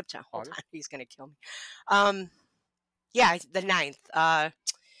 not September. Hold on. He's going to kill me. The 9th. I'm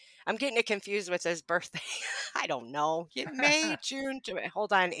getting it confused with his birthday. I don't know. May, June,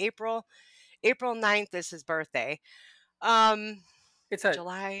 hold on. April 9th is his birthday. It's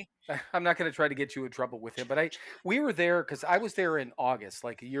July. I'm not going to try to get you in trouble with him, but we were there because I was there in August,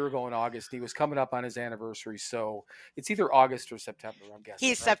 like a year ago in August. He was coming up on his anniversary, so it's either August or September, I'm guessing.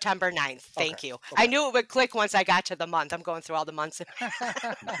 He's right? September 9th. Thank you. Okay. I knew it would click once I got to the month. I'm going through all the months. So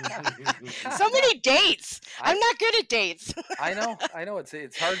many dates. I'm not good at dates. I know.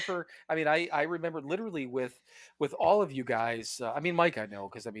 It's hard for. I mean, I remember literally with all of you guys. Mike, I know,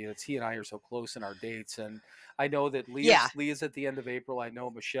 because it's he and I are so close in our dates, and I know that Leah's at the end of April. I know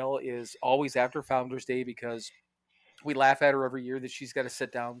Michelle is always after Founders Day, because we laugh at her every year that she's got to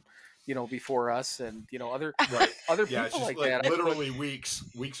sit down before us, and other Right. other Yeah, it's people just like that. literally weeks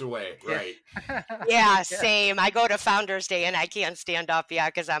away. Yeah. Right. Yeah, same. I go to Founders Day and I can't stand up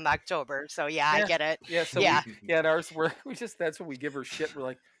yet because I'm October. So yeah, I get it. Yeah, so Yeah. and ours we just that's when we give her shit. We're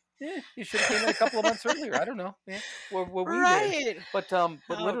like, you should have came in a couple of months earlier. I don't know, what we did, Right. but Oh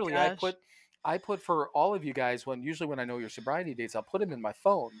literally, gosh. I put for all of you guys usually when I know your sobriety dates, I'll put them in my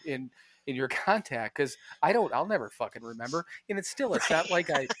phone in your contact because I'll never fucking remember, and it's not like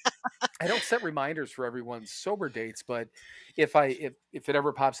I don't set reminders for everyone's sober dates, but if it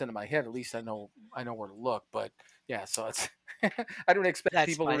ever pops into my head, at least I know where to look. But yeah, so it's I don't expect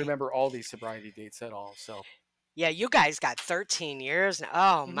That's people to funny. remember all these sobriety dates at all. So Yeah, you guys got 13 years.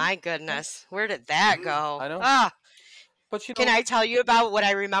 Oh my goodness. Where did that go? I know. Ah, but can I tell you about what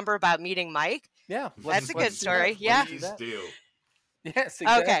I remember about meeting Mike? Yeah, That's a good do that. story. Yeah. Please do. Yes,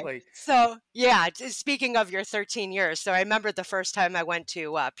 Okay. exactly. So, yeah, speaking of your 13 years, so I remember the first time I went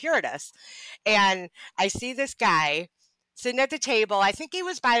to Puritas, and I see this guy sitting at the table. I think he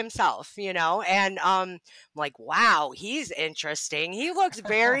was by himself, and I'm like, wow, he's interesting. He looks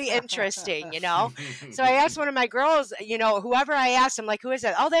very interesting, So I asked one of my girls, whoever I asked, I'm like, who is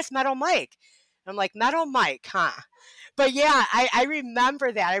it? Oh, that's Metal Mike. I'm like, Metal Mike, huh? But yeah, I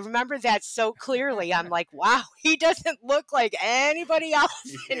remember that. I remember that so clearly. I'm like, wow, he doesn't look like anybody else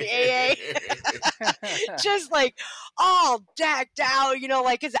in AA. Just like all decked out,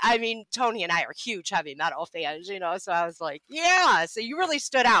 because I mean, Tony and I are huge heavy metal fans, so I was like, yeah, so you really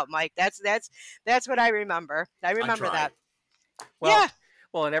stood out, Mike. That's what I remember. I remember that. Well, yeah.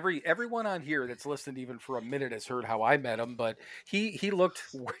 Well, and everyone on here that's listened even for a minute has heard how I met him, but he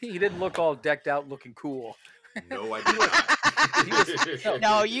didn't look all decked out looking cool. No, I did not.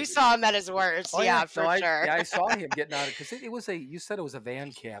 No, you saw him at his worst. Oh, yeah, for sure. I saw him getting out of because it was you said it was a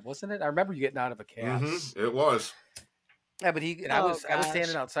van cab, wasn't it? I remember you getting out of a cab. Mm-hmm, it was. Yeah, but I was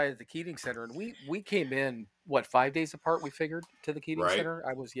standing outside at the Keating Center, and we came in 5 days apart. We figured to the Keating Center.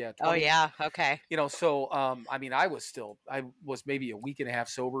 I was 20. Oh yeah, okay. So I mean, I was maybe a week and a half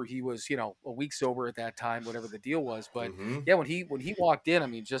sober. He was a week sober at that time, whatever the deal was. But yeah, when he walked in, I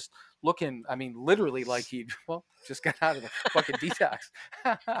mean, just looking, I mean, literally like he just got out of the fucking detox.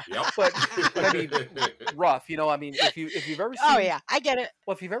 Yep. but I mean, rough. I mean, if you've ever seen, oh yeah, I get it.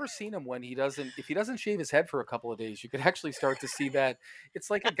 Well, if you've ever seen him when if he doesn't shave his head for a couple of days, you could actually start to see that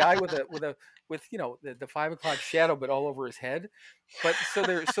it's like a guy with the 5 o'clock shadow, but all over his head. But so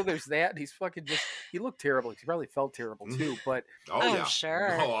there's that. And he's fucking he looked terrible. He probably felt terrible too. But yeah,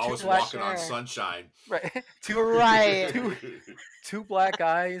 sure. Oh, I was walking on sunshine. Right. Two black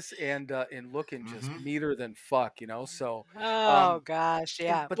eyes and looking just meaner than fuck. So. Oh gosh,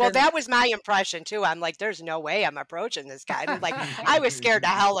 yeah. But well, that was my impression too. I'm like, there's no way I'm approaching this guy. I mean, like, I was scared to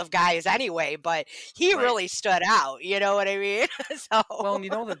hell of guys anyway, but he really stood out. You know what I mean? So. Well, and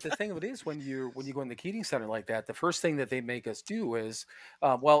that the thing of it is when you go in the Keating Center like that, the first thing that they make us do is,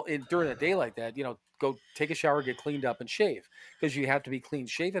 during a day like that, go take a shower, get cleaned up, and shave because you have to be clean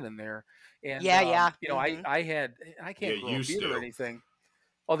shaven in there. And I can't grow a beard or anything.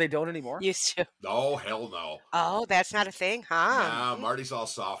 Oh, they don't anymore? Used to. No, hell no. Oh, that's not a thing, huh? Nah, Marty's all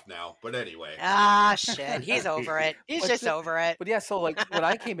soft now. But anyway. Ah, shit. He's over it. He's just over it. But yeah, so like when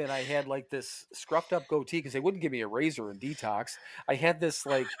I came in, I had like this scruffed up goatee because they wouldn't give me a razor in detox. I had this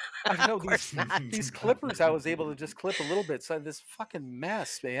like, I don't know, these clippers I was able to just clip a little bit. So I had this fucking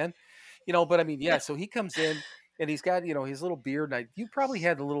mess, man. But I mean, yeah, so he comes in. And he's got, his little beard. And you probably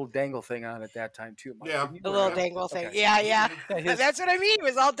had the little dangle thing on at that time too, Mike. Yeah, the little dangle thing. Yeah. That's what I mean. He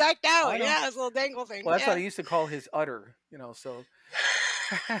was all decked out. Yeah, his little dangle thing. Well, that's what I used to call his udder. So.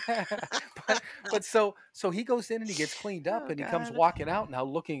 but so he goes in and he gets cleaned up and he comes walking out now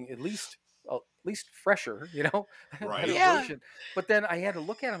looking at least fresher, Right. Yeah. But then I had to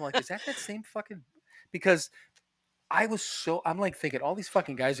look at him like, is that same fucking? Because I'm like thinking all these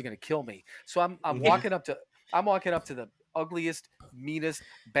fucking guys are gonna kill me. So I'm walking up to the ugliest, meanest,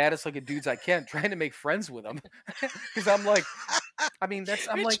 baddest looking dudes I can, trying to make friends with them. Because I'm like, I mean, You're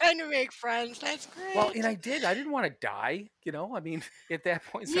trying to make friends. That's great. Well, and I didn't want to die, I mean, at that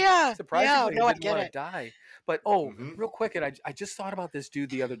point, I surprisingly, I didn't want it. to die. But real quick, and I just thought about this dude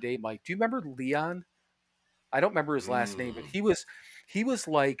the other day, Mike. Do you remember Leon? I don't remember his last name, but he was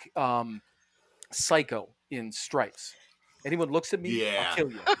like Psycho in Stripes. Anyone looks at me, I'll kill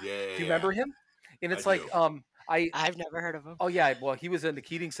you. Yeah. Do you remember him? And it's I've never heard of him. Oh yeah, well he was in the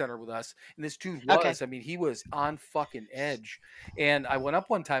Keating Center with us, and this dude was, I mean, he was on fucking edge. And I went up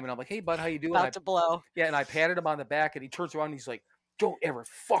one time and I'm like, hey bud, how you doing? About to blow. Yeah, and I patted him on the back and he turns around and he's like, don't ever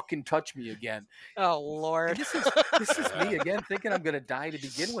fucking touch me again. Oh Lord. This is me again thinking I'm gonna die to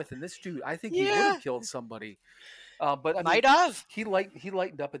begin with. And this dude, I think he would have killed somebody. But I Might mean, have. he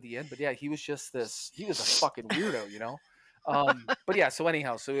lightened up at the end. But yeah, he was just this. He was a fucking weirdo, you know. But yeah. So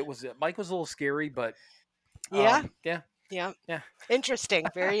anyhow, so it was Mike was a little scary, but Yeah. yeah, Yeah. yeah. Interesting.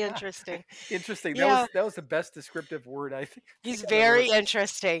 Very interesting. Interesting. Yeah. That was the best descriptive word I think. He's I've ever. very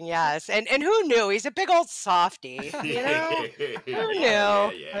interesting, yes. And who knew? He's a big old softy, you know? Who knew?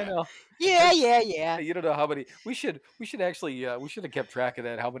 I know. Yeah. You don't know how many. We should actually we should have kept track of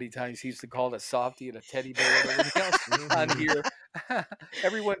that. How many times he used to call it a softie and a teddy bear and everything else on here.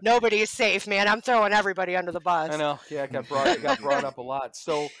 Everyone. Nobody's safe, man. I'm throwing everybody under the bus. I know. Yeah, it got brought up a lot.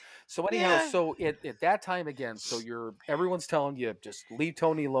 So anyhow, Yeah. so at that time again, so everyone's telling you just leave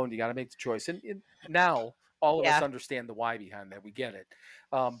Tony alone. You got to make the choice. And now all of us understand the why behind that. We get it.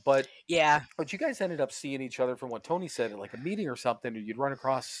 But you guys ended up seeing each other from what Tony said at like a meeting or something, or you'd run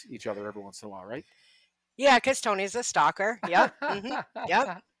across each other every once in a while, right? Yeah, because Tony's a stalker. Yep.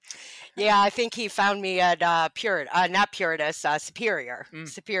 Yep. Yeah, I think he found me at not Puritas, Superior.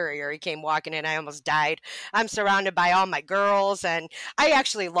 Superior. He came walking in. I almost died. I'm surrounded by all my girls, and I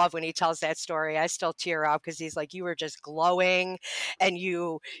actually love when he tells that story. I still tear up because he's like, you were just glowing, and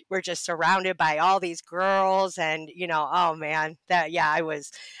you were just surrounded by all these girls, and oh man, I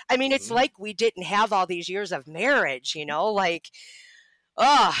was. I mean, it's like we didn't have all these years of marriage, like.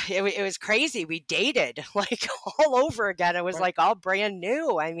 Oh, it was crazy. We dated like all over again. It was like all brand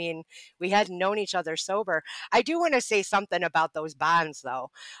new. I mean, we hadn't known each other sober. I do want to say something about those bonds, though.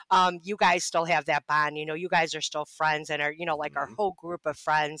 You guys still have that bond. You guys are still friends and are, like our whole group of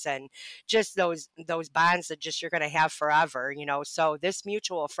friends, and just those bonds that just you're going to have forever. So this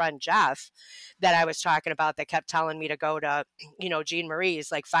mutual friend Jeff that I was talking about that kept telling me to go to, Jean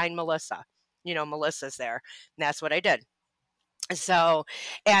Marie's, like find Melissa. Melissa's there, and that's what I did. So,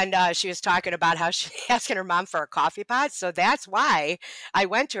 and she was talking about how she's asking her mom for a coffee pot. So that's why I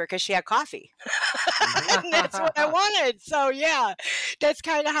went to her, because she had coffee. And that's what I wanted. So yeah, that's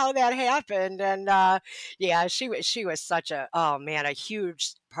kind of how that happened. And yeah, she was such a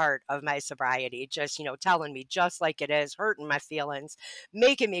huge part of my sobriety, just telling me just like it is, hurting my feelings,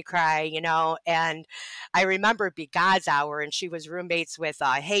 making me cry, and I remember it'd be God's hour, and she was roommates with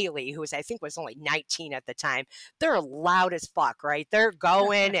Haley, who I think was only 19 at the time. They're loud as fuck, right? They're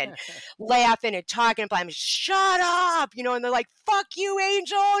going and laughing and talking about me, shut up, and they're like, fuck you,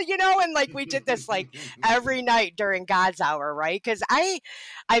 Angel, and like we did this like every night during God's hour, right? Because I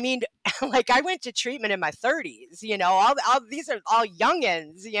mean, like I went to treatment in my 30s, all these are all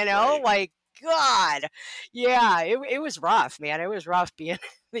youngins, like God, yeah, it was rough, man. It was rough being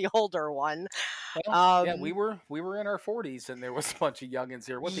the older one. Well, yeah, we were in our 40s, and there was a bunch of youngins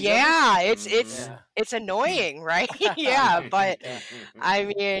here. What the it's annoying, right? Yeah, but I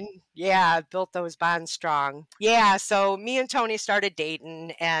mean, yeah, built those bonds strong. Yeah, so me and Tony started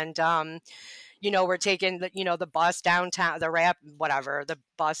dating, and we're taking the bus downtown, the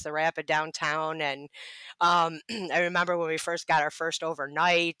rapid downtown. And I remember when we first got our first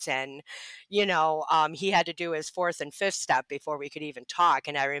overnight, and, he had to do his fourth and fifth step before we could even talk.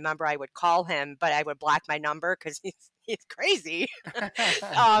 And I remember I would call him, but I would block my number because he's crazy.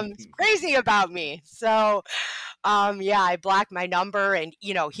 He's crazy about me. So, I blocked my number, and,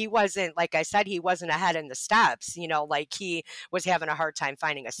 he wasn't, like I said, he wasn't ahead in the steps, like he was having a hard time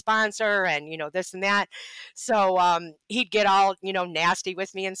finding a sponsor and, this and that. So, he'd get all, nasty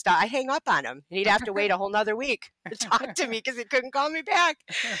with me and stuff. I hang up on him, and he'd have to wait a whole nother week to talk to me because he couldn't call me back.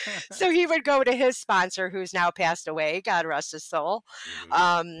 So he would go to his sponsor, who's now passed away, God rest his soul,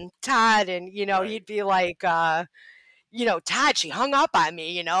 Todd. And, he'd be like, Todd, she hung up on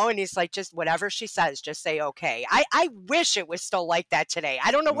me, and he's like, just whatever she says, just say okay. I wish it was still like that today.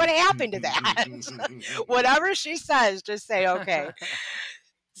 I don't know what happened to that. Whatever she says, just say okay.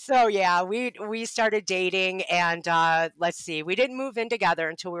 So yeah, we started dating, and let's see, we didn't move in together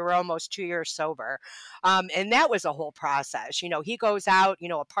until we were almost 2 years sober, and that was a whole process. He goes out,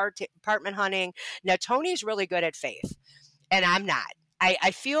 apartment hunting. Now Tony's really good at faith, and I'm not.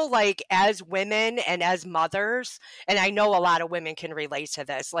 I feel like as women and as mothers, and I know a lot of women can relate to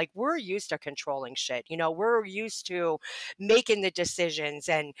this, like we're used to controlling shit. We're used to making the decisions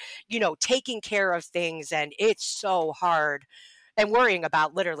and, taking care of things. And it's so hard. And worrying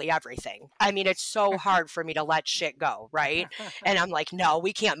about literally everything. I mean, it's so hard for me to let shit go, right? And I'm like, no,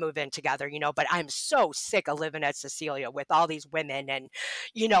 we can't move in together, but I'm so sick of living at Cecilia with all these women. And,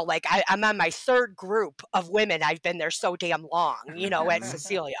 like I'm on my third group of women. I've been there so damn long, at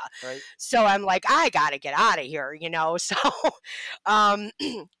Cecilia. Right. So I'm like, I got to get out of here, So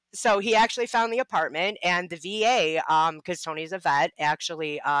So he actually found the apartment, and the VA, because Tony's a vet,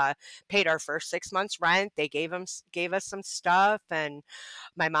 actually paid our first 6 months rent. They gave us some stuff, and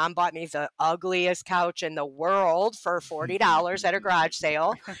my mom bought me the ugliest couch in the world for $40 at a garage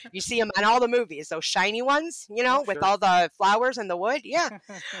sale. You see them on all the movies, those shiny ones, with all the flowers and the wood. Yeah.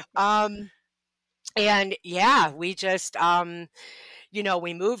 And yeah, we just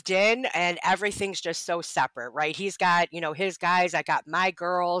we moved in, and everything's just so separate, right? He's got, his guys, I got my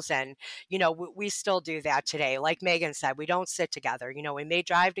girls, and, we still do that today. Like Megan said, we don't sit together. We may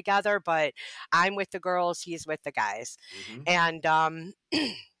drive together, but I'm with the girls, he's with the guys. And,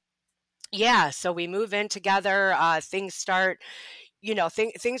 yeah, so we move in together. Things start,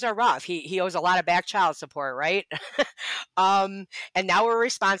 things are rough. He owes a lot of back child support, right? And now we're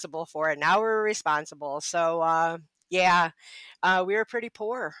responsible for it. Now we're responsible. So, yeah, we were pretty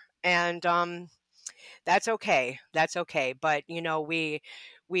poor, and that's okay. That's okay. But we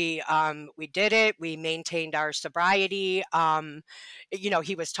did it. We maintained our sobriety.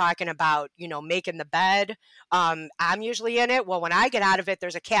 He was talking about making the bed. I'm usually in it. Well, when I get out of it,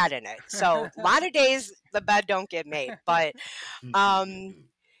 there's a cat in it. So a lot of days the bed don't get made, but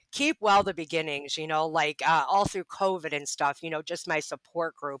keep well the beginnings, like all through COVID and stuff, just my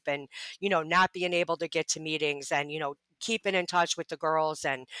support group, and, not being able to get to meetings, and, keeping in touch with the girls,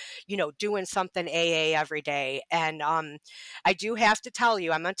 and, doing something AA every day. And I do have to tell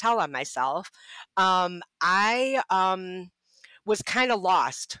you, I'm going to tell on myself. I was kind of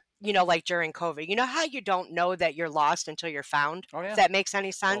lost, like during COVID. You know how you don't know that you're lost until you're found? Oh, yeah. If that makes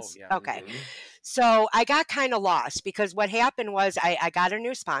any sense? Oh, yeah. Okay. So I got kind of lost, because what happened was I got a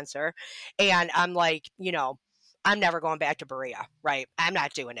new sponsor, and I'm like, I'm never going back to Berea, right? I'm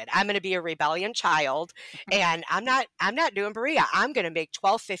not doing it. I'm going to be a rebellion child, and I'm not doing Berea. I'm going to make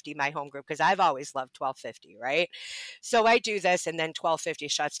 1250 my home group, because I've always loved 1250, right? So I do this, and then 1250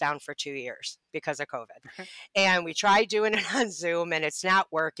 shuts down for 2 years because of COVID. And we tried doing it on Zoom, and it's not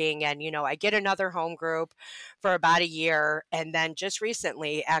working. And, I get another home group for about a year. And then just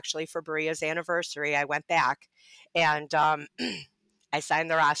recently, actually for Berea's anniversary, I went back, and I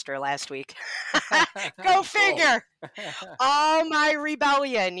signed the roster last week. Go figure. All my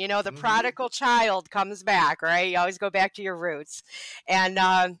rebellion, the prodigal child comes back, right? You always go back to your roots. And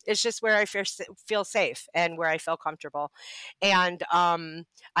it's just where I feel safe, and where I feel comfortable. And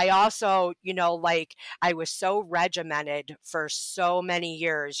I also, I was so regimented for so many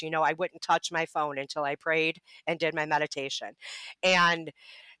years. I wouldn't touch my phone until I prayed and did my meditation. And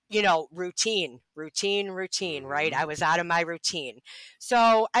routine, right? I was out of my routine.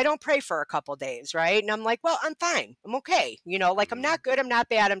 So I don't pray for a couple days, right? And I'm like, well, I'm fine. I'm okay. I'm not good. I'm not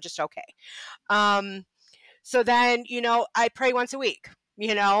bad. I'm just okay. So then, I pray once a week.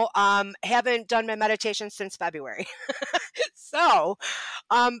 Haven't done my meditation since February. So,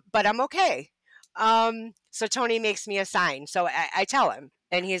 but I'm okay. So Tony makes me a sign. So I tell him,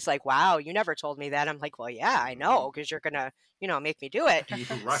 and he's like, wow, you never told me that. I'm like, well, yeah, I know, because you're going to, make me do it.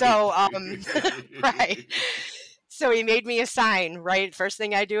 Right. So, right. So he made me a sign, right? First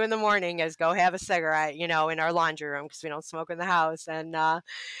thing I do in the morning is go have a cigarette, in our laundry room, because we don't smoke in the house. And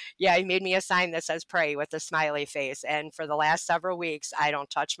yeah, he made me a sign that says pray with a smiley face. And for the last several weeks, I don't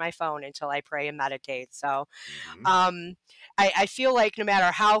touch my phone until I pray and meditate. So I feel like no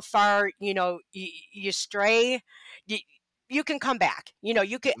matter how far, you stray, you can come back.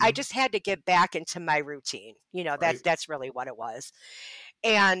 You could. I just had to get back into my routine. That's really what it was.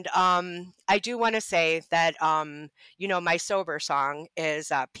 And I do want to say that my sober song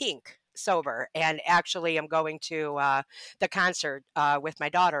is Pink Sober, and actually I'm going to the concert with my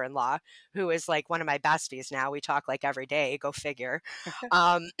daughter-in-law, who is like one of my besties now. We talk like every day. Go figure.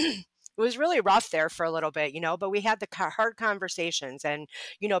 It was really rough there for a little bit, but we had the hard conversations, and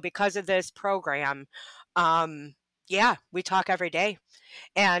because of this program, yeah, we talk every day,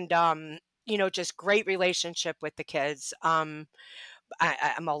 and just great relationship with the kids. I'm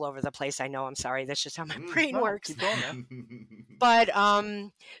all over the place. I know. I'm sorry. That's just how my brain works. Keep going, But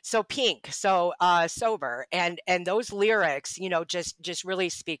so Pink, so sober, and those lyrics, just really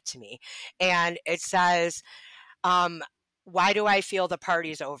speak to me. And it says, why do I feel the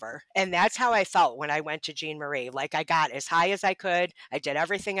party's over? And that's how I felt when I went to Jean Marie. Like, I got as high as I could. I did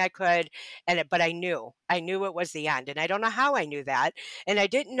everything I could. But I knew it was the end. And I don't know how I knew that. And I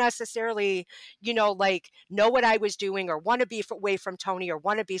didn't necessarily, know what I was doing, or want to be away from Tony, or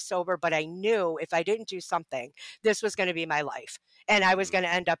want to be sober. But I knew if I didn't do something, this was going to be my life. And I was going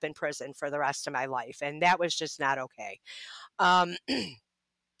to end up in prison for the rest of my life. And that was just not okay.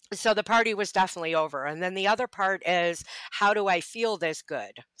 So the party was definitely over. And then the other part is, how do I feel this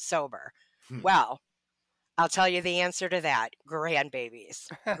good sober? Well, I'll tell you the answer to that. Grandbabies.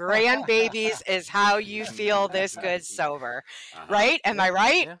 Grandbabies is how you feel this good sober. Right? Am I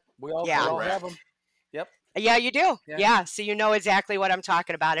right? Yeah. We all Correct. have them. Yep. Yeah, you do. Yeah. Yeah. So you know exactly what I'm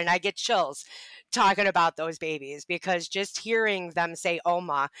talking about. And I get chills talking about those babies because just hearing them say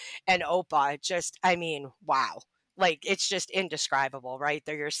Oma and Opa, just, I mean, wow. Like, it's just indescribable, right?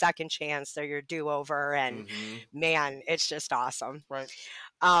 They're your second chance. They're your do-over. And man, it's just awesome. Right.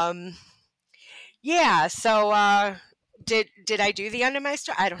 Yeah. So, did I do the end of my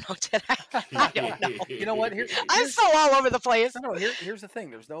story? I don't know. Did I? I don't know. You know what? I'm so all over the place. No, here's the thing.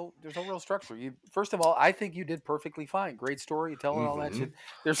 There's no real structure. First of all, I think you did perfectly fine. Great story, telling all that shit.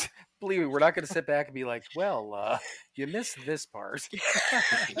 Believe me, we're not going to sit back and be like, well, you missed this part.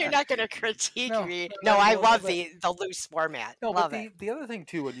 You're not going to critique me. No, I love the loose format. No, love but it. The other thing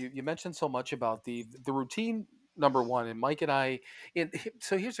too, and you mentioned so much about the routine. Number one, and Mike and I,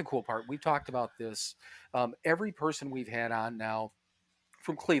 so here's the cool part. We've talked about this. Every person we've had on now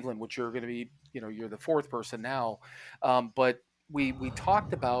from Cleveland, which you're going to be, you're the fourth person now. But we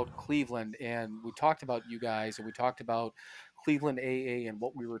talked about Cleveland, and we talked about you guys, and we talked about Cleveland AA and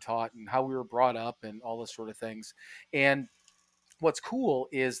what we were taught and how we were brought up and all this sort of things. And what's cool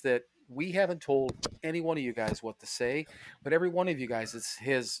is that we haven't told any one of you guys what to say, but every one of you guys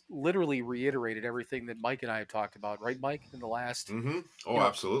has literally reiterated everything that Mike and I have talked about, right, Mike, in the last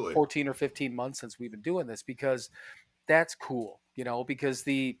absolutely 14 or 15 months since we've been doing this, because that's cool, because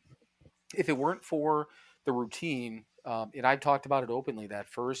if it weren't for the routine, and I've talked about it openly, that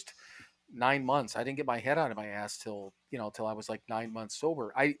first 9 months, I didn't get my head out of my ass till I was like 9 months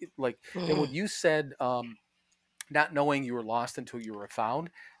sober. And when you said, not knowing you were lost until you were found,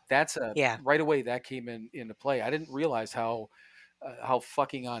 that's right away that came into play. I didn't realize how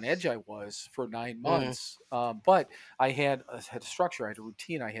fucking on edge I was for 9 months. But I had a structure, I had a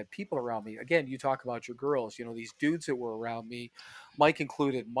routine, I had people around me. Again, you talk about your girls, these dudes that were around me, Mike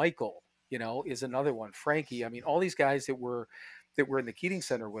included. Michael, is another one. Frankie. I mean, all these guys that were in the Keating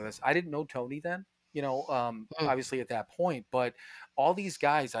Center with us. I didn't know Tony then, obviously at that point, but all these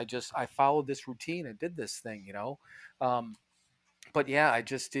guys, I followed this routine and did this thing, but yeah, I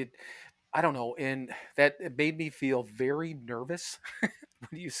just did. I don't know. And that it made me feel very nervous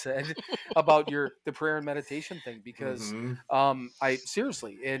when you said about the prayer and meditation thing, because I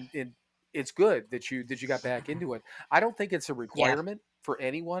seriously, and it's good that you got back into it. I don't think it's a requirement for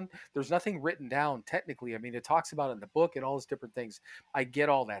anyone. There's nothing written down technically. I mean, it talks about it in the book and all those different things. I get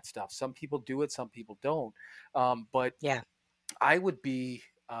all that stuff. Some people do it, some people don't. But I would be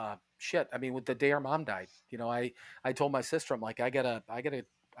shit. I mean, with the day our mom died, I told my sister, I'm like, I gotta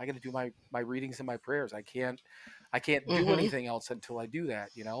do my readings and my prayers. I can't do anything else until I do that,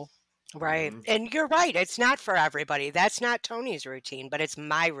 Right. And you're right. It's not for everybody. That's not Tony's routine, but it's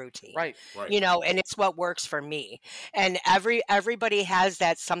my routine. Right. And it's what works for me. And everybody has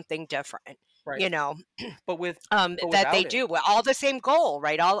that something different. Right. But that they do all the same goal,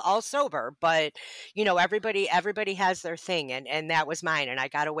 right? All sober, but everybody has their thing, and that was mine, and I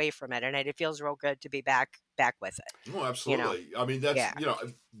got away from it, and it feels real good to be back with it. Oh, absolutely. I mean, that's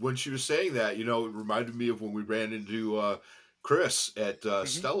when she was saying that, it reminded me of when we ran into Chris at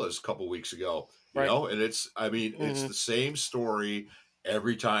Stella's a couple weeks ago, and it's the same story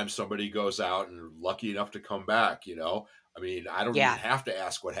every time somebody goes out and lucky enough to come back, I mean, I don't even have to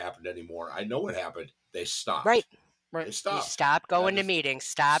ask what happened anymore. I know what happened. They stopped. Right. They stopped. You stop going to meetings.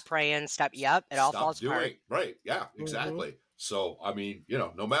 Stop praying. Stop. Yep. It all falls apart. Right. Yeah, exactly. So, I mean,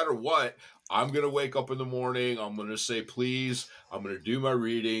 no matter what, I'm going to wake up in the morning. I'm going to say, please. I'm going to do my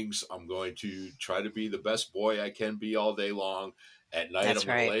readings. I'm going to try to be the best boy I can be all day long. At night, I'm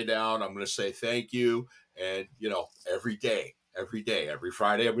going to lay down. I'm going to say thank you. And, every day, every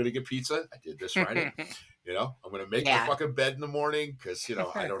Friday, I'm going to get pizza. I did this Friday. I'm going to make my fucking bed in the morning because,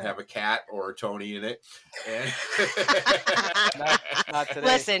 I don't have a cat or a Tony in it. And not today.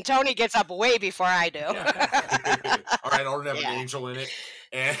 Listen, Tony gets up way before I do. All right, I don't have an angel in it.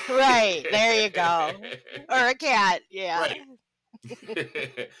 And right, there you go. Or a cat, Right.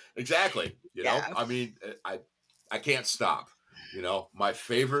 Exactly. I mean, I can't stop. My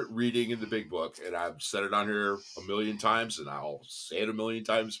favorite reading in the big book, and I've said it on here a million times, and I'll say it a million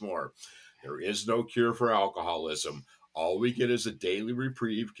times more. There is no cure for alcoholism. All we get is a daily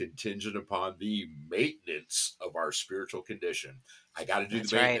reprieve contingent upon the maintenance of our spiritual condition. I got to do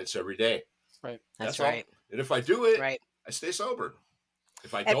the maintenance every day. Right. That's right. And if I do it, I stay sober.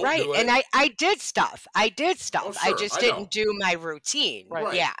 If I don't do it, and I did stuff. Oh, sure, I just didn't do my routine.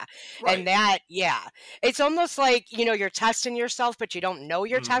 Right. Yeah. Right. And that, it's almost like, you're testing yourself, but you don't know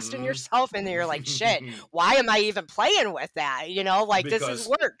you're testing yourself. And then you're like, shit, why am I even playing with that? This has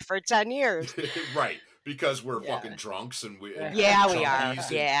worked for 10 years. Right. because we're fucking drunks and we we are.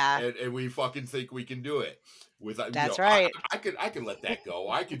 And we fucking think we can do it. That's right. I can let that go.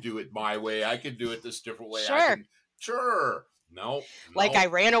 I could do it my way. I could do it this different way. Sure. No. Like I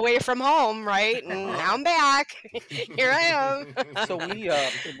ran away from home, right? And now I'm back. Here I am. So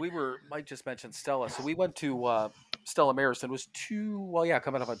we were, Mike just mentioned Stella. So we went to Stella Maris, and it was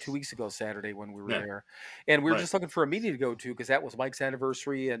coming up on 2 weeks ago Saturday when we were there. And we were just looking for a meeting to go to because that was Mike's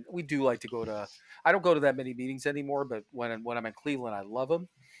anniversary. And we do like to go to, I don't go to that many meetings anymore, but when I'm in Cleveland, I love them.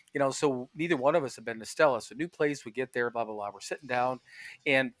 So neither one of us have been to Stella. So new place, we get there, blah, blah, blah. We're sitting down.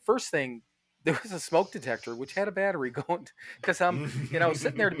 And first thing, there was a smoke detector which had a battery going because I was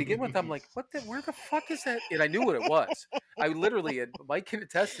sitting there to begin with. I'm like, where the fuck is that? And I knew what it was. I literally, and Mike can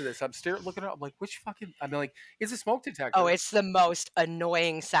attest to this. I'm looking at it. I'm like, it's a smoke detector. Oh, it's the most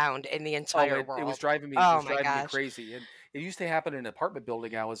annoying sound in the entire world. It was driving me, me crazy. And it used to happen in an apartment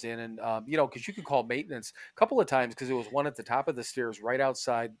building I was in. And, because you could call maintenance a couple of times because there was one at the top of the stairs right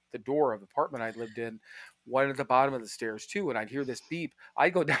outside the door of the apartment I lived in. One at the bottom of the stairs too, and I'd hear this beep.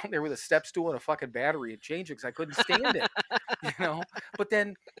 I'd go down there with a step stool and a fucking battery and change it because I couldn't stand it, But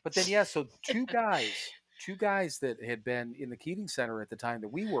then, yeah. So two guys that had been in the Keating Center at the time that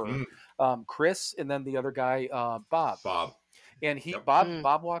we were, Chris, and then the other guy, Bob. And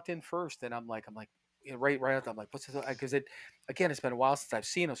Bob walked in first, and I'm like, right after, I'm like, what's this? Because it's been a while since I've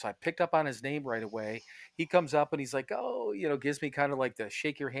seen him, so I picked up on his name right away. He comes up and he's like, oh, gives me kind of like the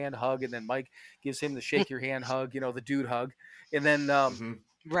shake your hand hug, and then Mike gives him the shake your hand hug, the dude hug, and then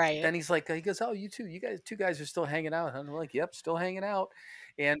right. Then he's like, he goes, oh, you two guys are still hanging out, and I'm like, yep, still hanging out,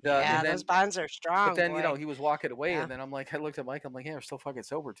 and and then, those bonds are strong. But then he was walking away, and then I'm like, I looked at Mike, I'm like, yeah, we're still fucking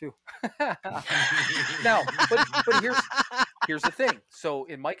sober too. Now, but here's the thing. So,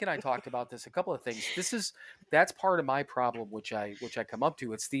 and Mike and I talked about this, a couple of things. That's part of my problem, which I come up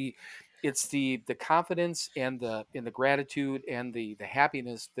to. It's the confidence and the gratitude and the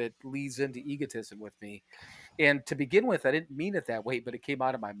happiness that leads into egotism with me. And to begin with, I didn't mean it that way, but it came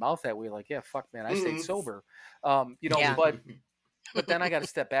out of my mouth that way. Like, yeah, fuck, man, I stayed sober. But then I got to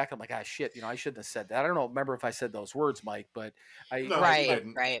step back. I'm like, shit, I shouldn't have said that. I don't remember if I said those words, Mike, but I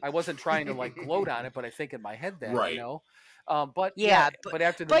wasn't trying to like gloat on it, but I think in my head that, but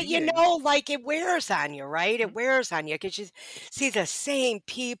after the meeting, it wears on you, right? It wears on you because you see the same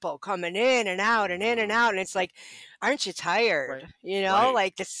people coming in and out and in and out, and it's like, aren't you tired? Right.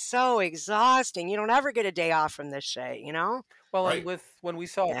 Like it's so exhausting. You don't ever get a day off from this shit, Well, and when we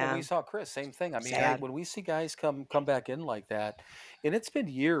saw Chris, same thing. I mean, when we see guys come back in like that, and it's been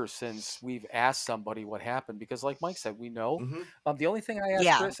years since we've asked somebody what happened because, like Mike said, we know. The only thing I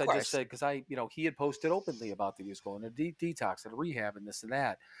asked Chris, I just said because he had posted openly about that he was going to detox and rehab and this and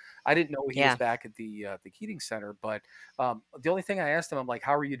that. I didn't know he was back at the Keating Center, but the only thing I asked him, I'm like,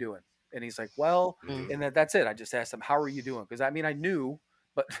 "How are you doing?" And he's like, "Well," and that's it. I just asked him, "How are you doing?" Because I knew.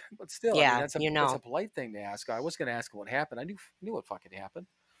 But still, that's a polite thing to ask. I was going to ask him what happened. I knew what fucking happened.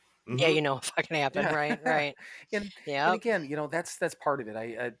 Yeah, what fucking happened, right. And again, that's part of it.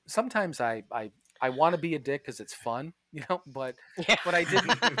 I sometimes I want to be a dick because it's fun, but I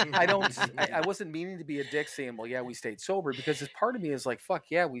didn't. I wasn't meaning to be a dick saying, well, yeah, we stayed sober because part of me is like, fuck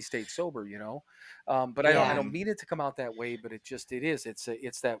yeah, we stayed sober, But I don't mean it to come out that way. But it is.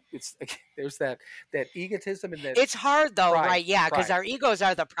 There's that egotism and that. It's hard though, pride, right? Yeah, because our egos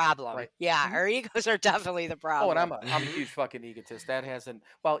are the problem. Right. Yeah, our egos are definitely the problem. Oh, and I'm a huge fucking egotist. That hasn't.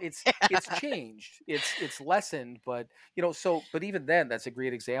 Well, it's changed. It's lessened, but but even then, that's a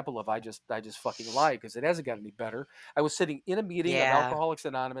great example of I just fucking lie because it hasn't got any better. I was sitting in a meeting of Alcoholics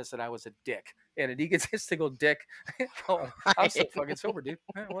Anonymous, and I was a dick and an egotistical dick. I'm so fucking sober, dude.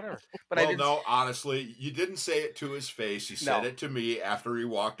 Whatever. But no, honestly, you didn't say it to his face. You said it to me after he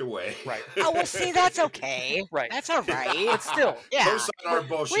walked away. Right. Oh, well, see, that's okay. Right. That's all right. But still, our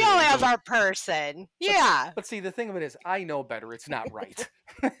bullshit. We all have our person. Yeah. But see, the thing of it is, I know better. It's not right.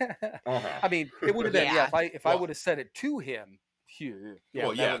 I mean, it would have been if I would have said it to him. Then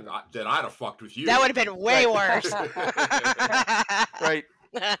I'd have fucked with you. That would have been way worse. Right.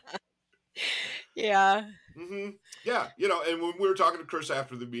 Yeah. Yeah, and when we were talking to Chris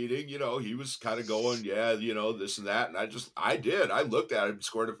after the meeting, he was kind of going, this and that. And I looked at him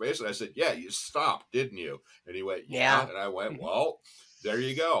square in the face and I said, yeah, you stopped, didn't you? And he went, yeah. And I went, well, there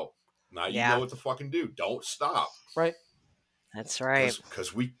you go. Now you know what to fucking do. Don't stop. Right. That's right.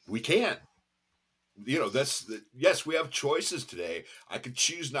 Because we can't. Yes, we have choices today. I could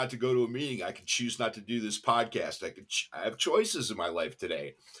choose not to go to a meeting. I could choose not to do this podcast. I have choices in my life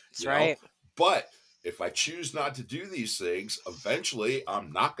today. That's right. But if I choose not to do these things, eventually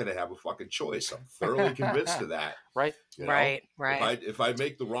I'm not going to have a fucking choice. I'm thoroughly convinced of that. Right. You know, Right. if I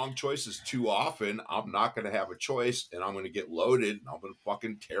make the wrong choices too often, I'm not going to have a choice, and I'm going to get loaded, and I'm going to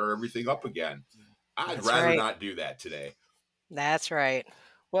fucking tear everything up again. I'd That's rather right. not do that today. That's right.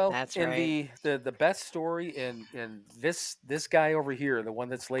 Well, That's in right. the best story in this guy over here, the one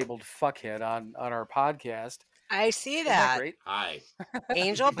that's labeled fuckhead on our podcast, I see isn't that that. great? Hi.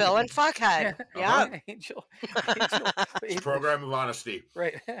 Angel, Bill, and Fuckhead. Uh-huh. Yeah. Angel, It's program of honesty.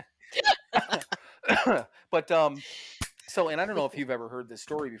 right. But so, and I don't know if you've ever heard this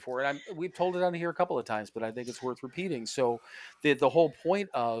story before, and we've told it on here a couple of times, but I think it's worth repeating. So, the whole point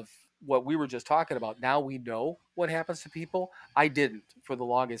of what we were just talking about, now we know what happens to people. I didn't for the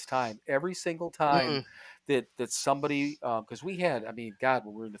longest time. Every single time Mm-mm. that somebody, because we had, I mean, God,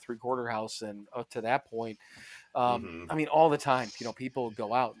 when we were in the 3/4 house, and up to that point, Mm-hmm. I mean, all the time, people would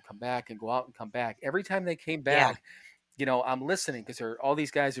go out and come back and go out and come back. Every time they came Yeah. back, I'm listening because all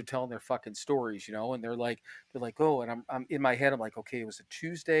these guys are telling their fucking stories, and they're like, oh, and I'm in my head, I'm like, okay, it was a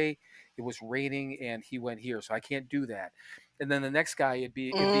Tuesday, it was raining, and he went here, so I can't do that. And then the next guy, it'd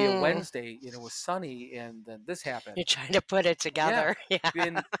be a Wednesday, and it was sunny, and then this happened. You're trying to put it together. Yeah.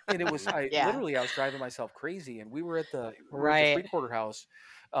 And it was, Yeah. literally, I was driving myself crazy, and we were at the Right. 3/4 house,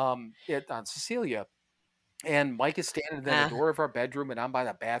 on Cecilia. And Mike is standing in the Uh, door of our bedroom, and I'm by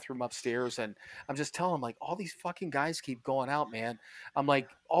the bathroom upstairs, and I'm just telling him, like, all these fucking guys keep going out, man. I'm like,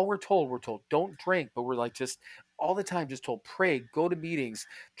 all we're told, don't drink, but we're like, just all the time, just told, pray, go to meetings,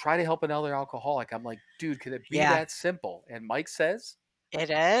 try to help another alcoholic. I'm like, dude, could it be Yeah. that simple? And Mike says, it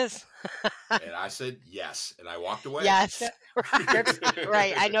is. And I said yes, and I walked away. Yes. That's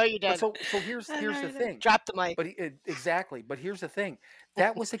Right. I know you but did. so here's the thing. Drop the mic. But exactly. But here's the thing.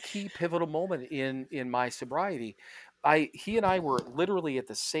 That was a key pivotal moment in my sobriety. He and I were literally at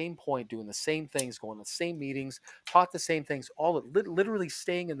the same point, doing the same things, going to the same meetings, taught the same things, literally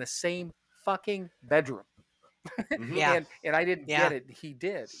staying in the same fucking bedroom. Mhm. Yeah. And I didn't Yeah. get it. He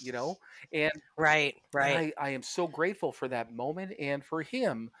did, and Right. Right. and I am so grateful for that moment, and for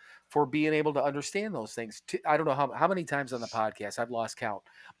him for being able to understand those things. I don't know how many times on the podcast I've lost count.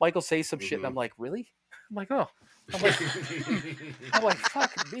 Michael say some shit, and I'm like, really? I'm like, oh, I'm like,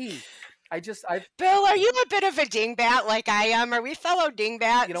 fuck me. Bill, are you a bit of a dingbat like I am? Are we fellow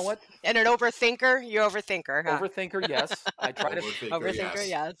dingbats? You know what? And an overthinker? You're overthinker, huh? Overthinker, yes. I try to Overthinker,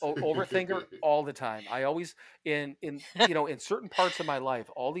 yes. overthinker all the time. I always in in certain parts of my life,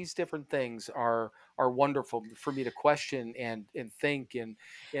 all these different things are wonderful for me to question and think and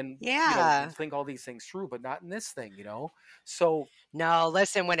Yeah. think all these things through, but not in this thing, So No,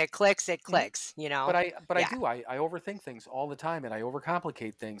 listen, when it clicks, it Mhm. clicks, But I Yeah. do. I overthink things all the time, and I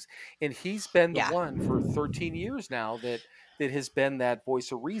overcomplicate things. And he's been the Yeah. one for 13 years now that has been that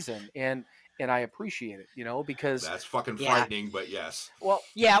voice of reason, and I appreciate it, because That's fucking Yeah. frightening, but yes. well,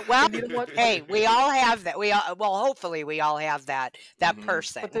 Yeah, well, and you know what? hey, we all have that. Well, hopefully we all have that Mhm.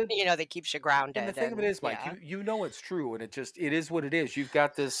 person, But the that keeps you grounded. and the thing of it is, Mike, yeah. you know it's true, and it is what it is. You've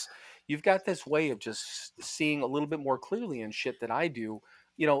got this way of just seeing a little bit more clearly in shit than I do,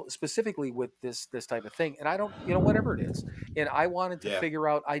 specifically with this type of thing. And I don't, whatever it is. And I wanted to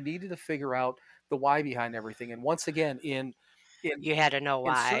Yeah. I needed to figure out the why behind everything. And once again, in You had to know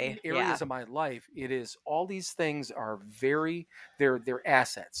in why. certain areas Yeah. of my life, it is all these things are they're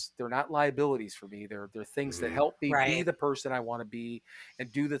assets. They're not liabilities for me. They're things that Mhm. help me be Right. the person I want to be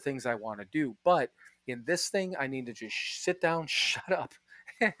and do the things I want to do. But in this thing, I need to just sit down, shut up,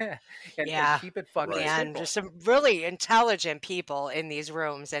 and Yeah. keep it fucking Right. And simple. there's some really intelligent people in these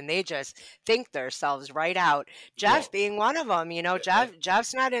rooms, and they just think themselves right out. Jeff Well, being one of them.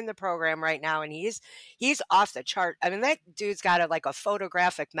 Jeff's not in the program right now, and he's off the chart. I mean, that dude's got a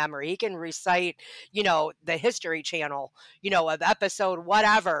photographic memory. He can recite, the History Channel, of episode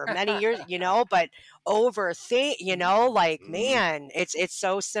whatever many years, but overthink, Mhm. man, it's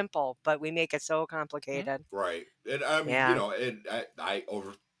so simple, but we make it so complicated. Right. And I mean, Yeah. and I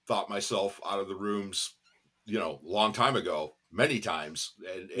overthought myself out of the rooms, long time ago, many times.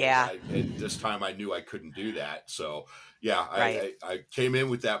 And Yeah. and this time I knew I couldn't do that. So yeah, Right. I came in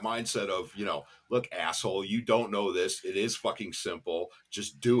with that mindset of, look, asshole, you don't know this. It is fucking simple.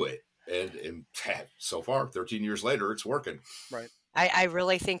 Just do it. And so far, 13 years later, it's working. Right. I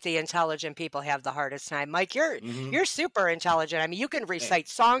really think the intelligent people have the hardest time. Mike, Mm-hmm. you're super intelligent. I mean, you can recite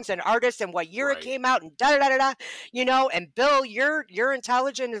songs and artists and what year it Right. came out and da da da da. You know, and Bill, you're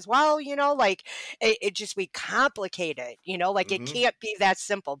intelligent as well. You know, like it just we complicate it. You know, like it Mm-hmm. can't be that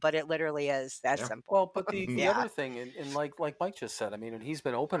simple, but it literally is that Yeah. simple. Well, but the Yeah. other thing, and like Mike just said, I mean, and he's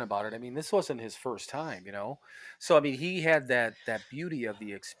been open about it. I mean, this wasn't his first time, you know. So I mean, he had that beauty of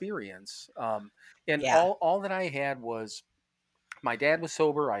the experience. And Yeah. all that I had was my dad was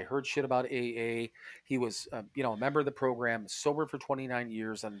sober. I heard shit about AA. He was, you know, a member of the program, sober for 29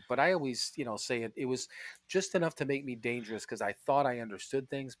 years. And but I always, you know, say it was just enough to make me dangerous because I thought I understood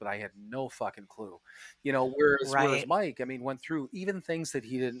things, but I had no fucking clue. You know, whereas Right. Mike, I mean, went through even things that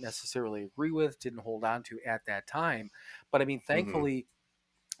he didn't necessarily agree with, didn't hold on to at that time. But I mean, Mm-hmm. thankfully,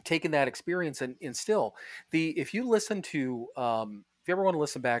 taking that experience and still if you listen to if you ever want to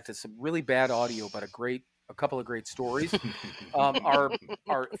listen back to some really bad audio but a couple of great stories, our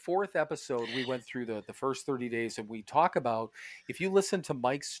fourth episode, we went through the first 30 days, and we talk about, if you listen to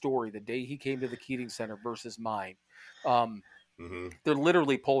Mike's story the day he came to the Keating Center versus mine, um, Mm-hmm. they're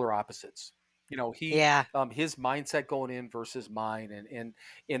literally polar opposites. You know, Yeah. his mindset going in versus mine,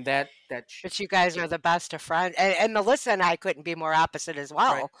 and that But you guys are the best of friends, and Melissa and I couldn't be more opposite as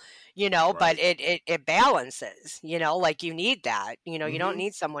right. well, you know. But Right. it balances, you know. Like you need that, you know. You don't Mm-hmm.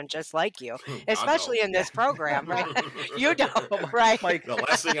 need someone just like you, God no. especially in Yeah. this program, right? You don't, Well, right? Mike, The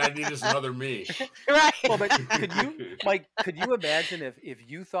last thing I need is another me. Right. well, but Mike, could you imagine if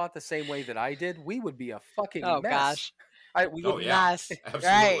you thought the same way that I did? We would be a fucking Oh mess. gosh, We Oh would yeah, mess.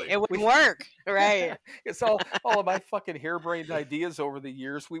 Right. absolutely. It we wouldn't work. Right. it's all of my fucking harebrained ideas over the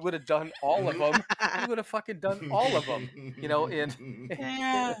years. We would have done all of them. We would have fucking done all of them. You know, and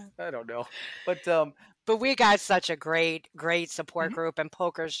Yeah. I don't know, but But we got such a great support mhm. group, and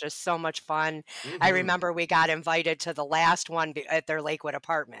poker's just so much fun. I Mm-hmm. remember we got invited to the last one at their Lakewood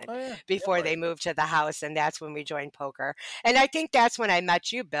apartment Oh yeah, before they Right. moved to the house, and that's when we joined poker. And I think that's when I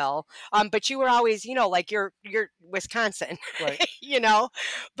met you, Bill. But you were always, you know, like you're Wisconsin, right. you know.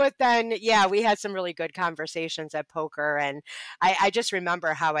 But then, yeah, we had some really good conversations at poker, and I just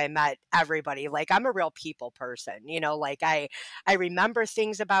remember how I met everybody. Like I'm a real people person, you know. Like I remember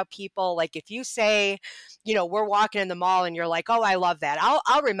things about people. Like if you say, you know, we're walking in the mall and you're like, oh, I love that.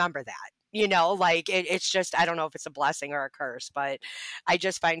 I'll remember that. You know, like it's just, I don't know if it's a blessing or a curse, but I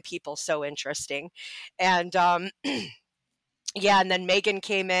just find people so interesting. And yeah, and then Megan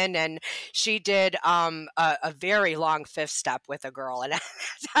came in and she did a very long fifth step with a girl, and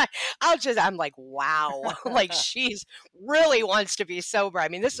I'm like, wow, like she's really wants to be sober. I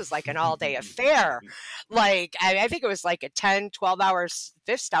mean, this was like an all day affair. Like I think it was like a 10-12 hours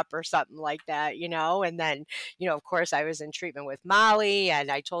fifth step or something like that, you know. And then, you know, of course I was in treatment with Molly, and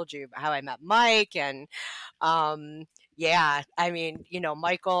I told you how I met Mike, and um yeah, I mean, you know,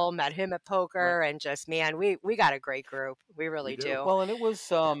 Michael, met him at Right. poker, and just, man, we got a great group. We We really do. do. Well, and it was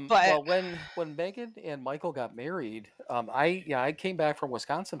But well, when Megan and Michael got married, I came back from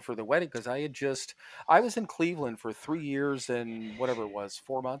Wisconsin for the wedding because I was in Cleveland for 3 years and whatever it was,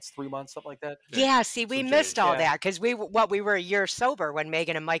 4 months, 3 months, something like that. Yeah. yeah, see, we Some missed change. all Yeah, that because we were a year sober when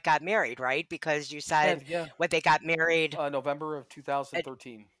Megan and Mike got married, right? Because you said yeah. what they got married. November of At,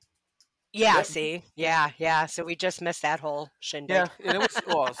 2013. yeah, Yep. see, yeah. So we just missed that whole Yeah, shindig. and it was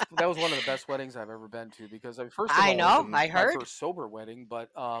that was one of the best weddings I've ever been to because I mean, first of I all, it was know, Mm-hmm. I my heard. first sober wedding, but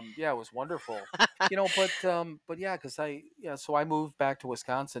yeah, it was wonderful. You know, but yeah, because so I moved back to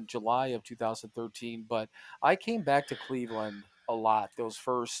Wisconsin July of 2013, but I came back to Cleveland a lot those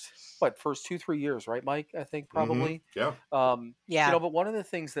first 2-3 years, right, Mike? I think Mm-hmm. probably. Yeah. You Yeah. know, but one of the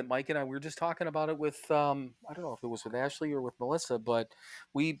things that Mike and I, we were just talking about it with I don't know if it was with Ashley or with Melissa, but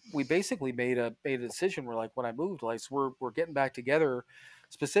we basically made a decision. We're like, when I moved, like, so we're getting back together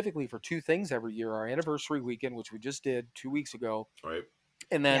specifically for two things every year: our anniversary weekend, which we just did 2 weeks ago, Right.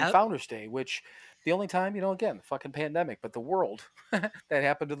 and then Yep. Founders Day, which the only time, you know, again, fucking pandemic, but the world that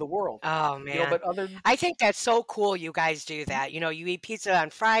happened to the world, Oh you know. man. But other than I think that's so cool you guys do Mhm, that. You know, you eat pizza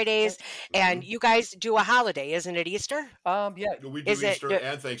on Fridays, right, Mm-hmm. and you guys do a holiday, isn't it Easter? yeah, We do Is it Easter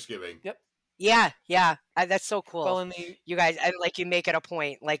and Thanksgiving. yep. Yeah, yeah. That's so Well, cool. in the You guys, and like you make it a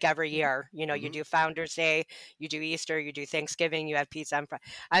point, like every mhm. year, you know, you Mm-hmm. do Founders Day, you do Easter, you do Thanksgiving, you have pizza on Friday.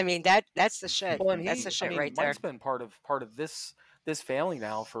 I mean, that's the shit. Well, and That's the I shit mean, right there. Mike's been part of this family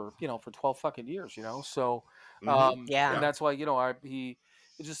now for, you know, for 12 fucking years, you know. So, Mm-hmm. and Yeah. Yeah. that's why, you know, he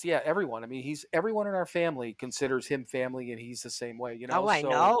it's just, yeah, everyone. I mean, everyone in our family considers him family, and he's the same way, you know. Oh, I So,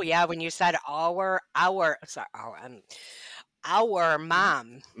 know. Yeah, when you said our, sorry, our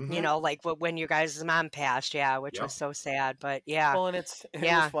mom, Mhm. you know, like when your guys' mom passed, which Yep. was so sad. But yeah, Well, and it was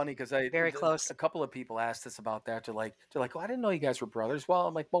yeah, funny because very close. a couple of people asked us about that. They're like, "Oh, I didn't know you guys were brothers." Well,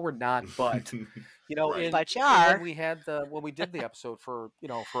 I'm like, "Well, we're not, but you know." Right. But you And when are. we had when we did the episode for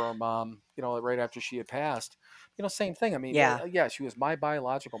for our mom, right after she had passed, same thing. I mean, Yeah. yeah, she was my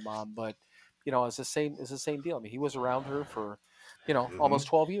biological mom, but it's the same deal. I mean, he was around her for almost Mhm.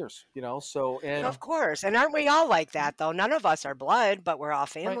 12 years. So Yeah. and Of course. And aren't we all like that, though? None of us are blood, but we're all right,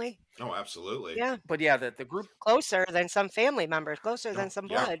 family. Oh, absolutely. Yeah. but yeah, the group. Closer than some family members, closer than No, some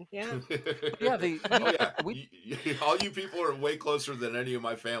yeah. blood. Yeah. But yeah, the Oh yeah. we All you people are way closer than any of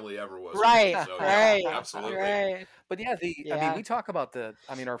my family ever was to me. Right. So yeah, Right. absolutely. Right. But yeah, I mean, Yeah. we talk about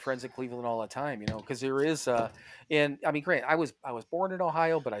our friends in Cleveland all the time, because there is, and I mean, great. I was born in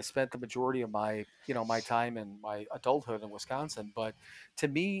Ohio, but I spent the majority of my, my time in my adulthood in Wisconsin. But to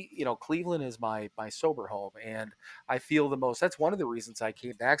me, Cleveland is my sober home, and I feel the most. That's one of the reasons I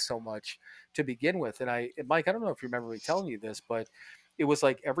came back so much to begin with. And Mike, I don't know if you remember me telling you this, but it was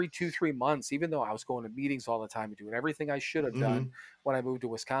like every 2, 3 months, even though I was going to meetings all the time and doing everything I should have done Mhm. when I moved to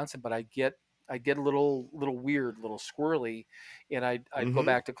Wisconsin, but I get a little weird, little squirrely, and I'd go Mhm.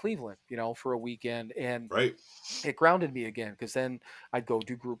 back to Cleveland, for a weekend, and Right. it grounded me again because then I'd go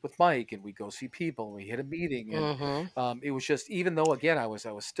do group with Mike, and we go see people, and we hit a meeting, and Mm-hmm. it was just, even though again I was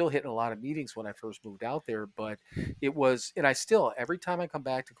still hitting a lot of meetings when I first moved out there, but it was, and I still, every time I come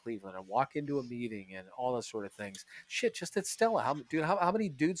back to Cleveland, I walk into a meeting and all those sort of things. Shit, just at Stella, how many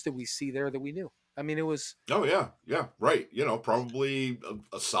dudes did we see there that we knew? I mean, it was Oh yeah. Yeah. Right. Probably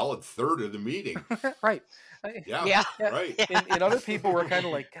a solid third of the meeting. right. Yeah. Yeah. Yeah, Right. and other people were kind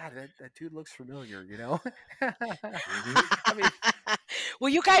of like, God, that dude looks familiar, Mhm. I mean, Well,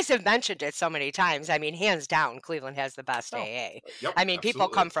 you guys have mentioned it so many times. I mean, hands down, Cleveland has the best oh, AA. Yep. I mean, people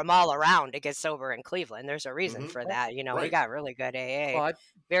Absolutely. come from all around to get sober in Cleveland. There's a reason Mhm. for right. that. You know, we Right. got really good AA. Well,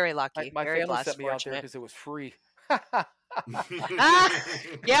 Very lucky, my very family blessed, sent me out there fortunate. because it was free. Ah,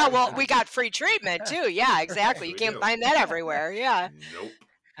 yeah, well, we got free treatment too. Yeah, Yes, exactly. You we can't do. find that everywhere. Yeah. Nope.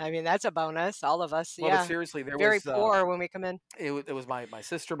 I mean, that's a bonus. All of us. Well, but Yeah. seriously, there Very was poor when we come in. it was my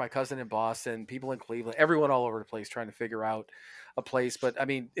sister, my cousin in Boston, people in Cleveland, everyone all over the place trying to figure out a place. But I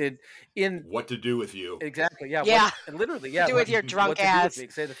mean, in What to do with you? exactly, yeah, what, Yeah. and literally, To yeah, do with your what drunk to do with ass. me?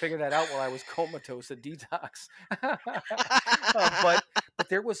 Because I had to figure that out while I was comatose and detox. But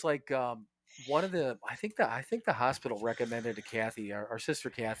there was like one of the, I think the hospital recommended to Kathy, our sister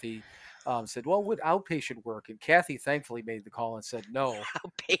Kathy, said, well, would outpatient work? And Kathy thankfully made the call and said no. Yeah,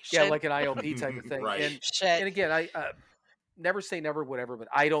 Outpatient. like an IOP type of thing. Right. Shit. And again, I never say never, whatever, but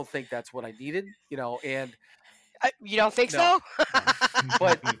I don't think that's what I needed, and You don't think no, so? no.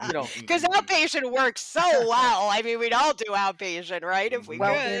 But Because outpatient works so well. I mean, we'd all do outpatient, right? If we Mhm.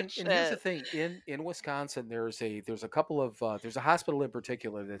 well, could. and here's the Shit. thing, in Wisconsin, there's a couple of there's a hospital in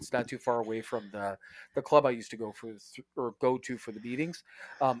particular that's not too far away from the club I used to go to for the meetings.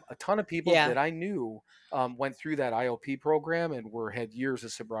 A ton of people Yeah. that I knew went through that IOP program and had years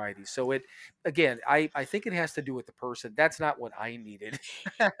of sobriety. So I think it has to do with the person. That's not what I needed.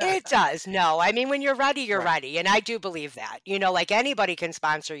 It does. No, I mean, when you're ready, you're Right. ready. And I do believe that. You know, like anybody can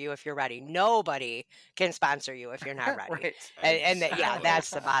sponsor you if you're ready. Nobody can sponsor you if you're not ready. Right. Yeah, Exactly. that's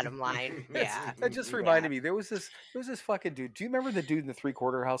the bottom line. Yeah. That just Yeah. reminded me. There was this fucking dude. Do you remember the dude in the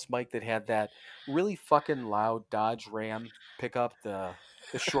 3/4 house, Mike, that had that really fucking loud Dodge Ram pickup, the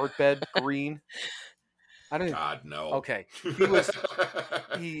short bed green? I don't. God no. Okay, he was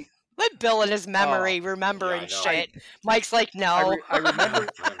he. Let Bill in his memory Yeah, remembering I know. I shit. Mike's like, no. I remember.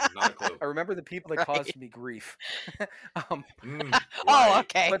 Not a clue. I remember the people that Right. caused me grief. um, Oh, Right.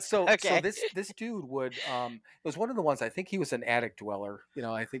 okay. but so Okay. this dude would it was one of the ones, I think he was an attic dweller.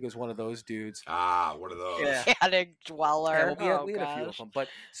 I think it was one of those dudes. Ah, one of those. Yeah. Attic Yeah, dweller. well, Oh, we had a few of gosh. them, but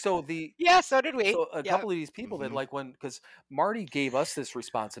so the Yeah, so did we. so a Yeah. couple of these people that Mhm. like because Marty gave us this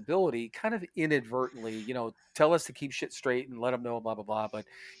responsibility kind of inadvertently, tell us to keep shit straight and let them know, blah blah blah, but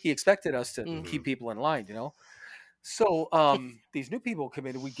he expected us to Mm. keep people in line. So these new people come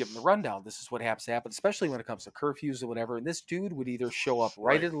in and we give them the rundown. This is what happen, especially when it comes to curfews or whatever. And this dude would either show up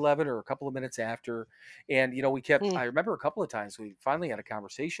right Right. at 11 or a couple of minutes after. And we kept. Mm. I remember a couple of times we finally had a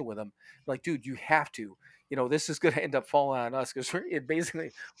conversation with him, like, dude, you have to. This is going to end up falling on us because it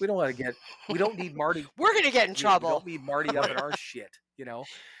basically we don't want to get. We don't need Marty. We're going to get in We trouble. don't need Marty up in Right. our shit. So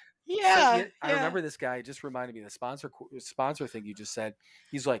Yeah. I remember this guy. It just reminded me of the sponsor thing you just said.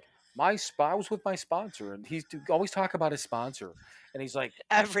 He's like, I was with my sponsor, and he's always talk about his sponsor, and he's like,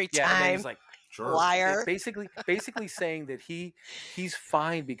 Every yeah, and then time. he's like, Sure. Liar. basically saying that he's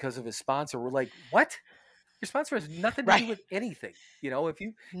fine because of his sponsor. We're like, what? Your sponsor has nothing to do Right. with anything. If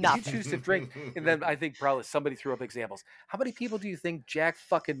you Nothing. choose to drink, and then I think probably somebody threw up examples. How many people do you think Jack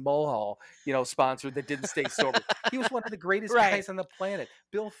fucking Mulhall, sponsored that didn't stay sober? He was one of the greatest Right. guys on the planet.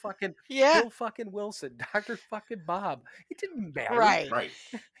 Bill fucking Wilson, Dr. fucking Bob. It didn't matter. Right. Right.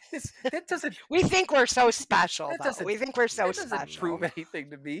 That doesn't. We think we're so special, That though. doesn't- We think we're so That doesn't special. prove anything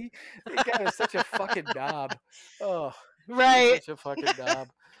to me. The guy was such a fucking knob. Oh, he was Right. such a fucking knob.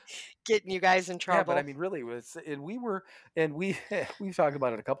 Getting you guys in trouble. Yeah, but I mean, really, we've talked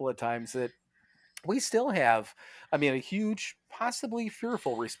about it a couple of times that we still have, a huge, possibly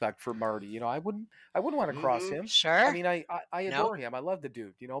fearful respect for Marty. I wouldn't want to cross him. Sure. I mean, I adore him. I love the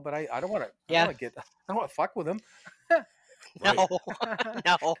dude. But I don't want to. Yeah. I don't want to fuck with him. No,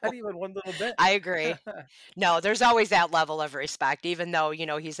 no. Not even one little bit. I agree. No, there's always that level of respect, even though,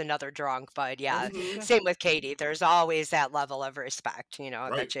 he's another drunk. But yeah, same with Katie. There's always that level of respect,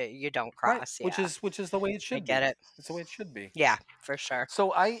 that you don't cross. Right. Yeah. Which is the way it should be. Get it. It's the way it should be. Yeah, for sure.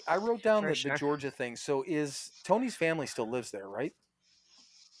 So I wrote down the sure. Georgia thing. So is Tony's family still lives there, right?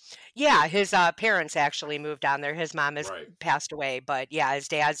 Yeah, his parents actually moved down there. His mom has passed away, but yeah, his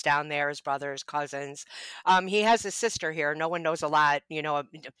dad's down there, his brothers, cousins. He has a sister here. No one knows a lot. You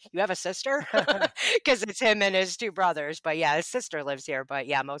have a sister? Because it's him and his two brothers. But yeah, his sister lives here. But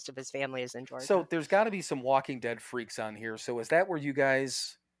yeah, most of his family is in Georgia. So there's got to be some Walking Dead freaks on here. So is that where you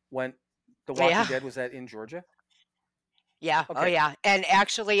guys went? The Walking Dead, was that in Georgia? Yeah. Okay. Oh, yeah. And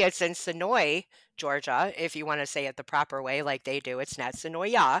actually, it's in Sonoy, Georgia, if you want to say it the proper way, like they do. It's not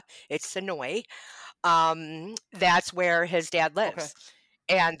Sonoya. It's Sonoy. That's where his dad lives.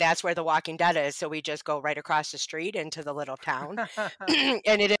 Okay. And that's where The Walking Dead is. So we just go right across the street into the little town.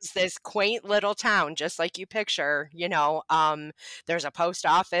 And it is this quaint little town, just like you picture, there's a post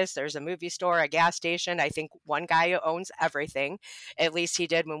office, there's a movie store, a gas station. I think one guy owns everything. At least he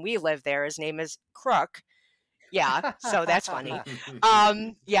did when we lived there. His name is Crook. Yeah, so that's funny.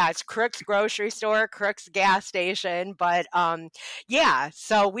 Yeah, it's Crook's grocery store, Crook's gas station, but yeah,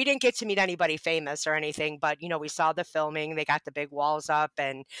 so we didn't get to meet anybody famous or anything, but we saw the filming. They got the big walls up,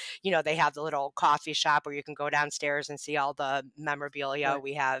 and they have the little coffee shop where you can go downstairs and see all the memorabilia. Right.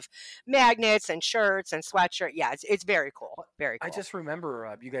 We have magnets and shirts and sweatshirt. Yeah, it's very cool. Very cool. I just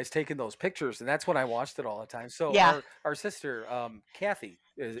remember you guys taking those pictures, and that's when I watched it all the time. So Yeah. our sister Kathy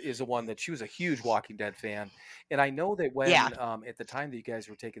is the one that she was a huge Walking Dead fan, and I know that when at the time that you guys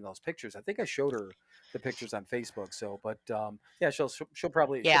were taking those pictures, I think I showed her the pictures on Facebook. So, but yeah, she'll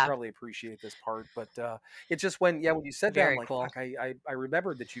probably appreciate this part. But it's just when you said that, I'm like, cool. fuck, I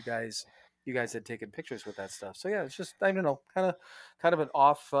remembered that you guys had taken pictures with that stuff. So yeah, it's just, I don't know, kind of an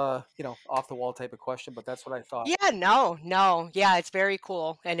off the wall type of question, but that's what I thought. Yeah, no. Yeah, it's very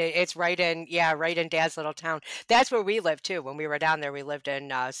cool. And it's right in Dad's little town. That's where we lived too. When we were down there, we lived in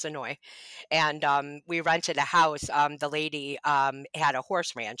Sonoy, and we rented a house. The lady had a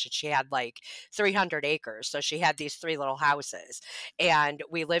horse ranch, and she had like 300 acres. So she had these 3 little houses, and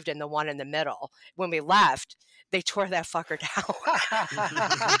we lived in the one in the middle. When we left, they tore that fucker down.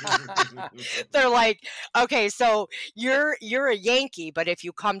 They're like, okay, so you're a Yankee, but if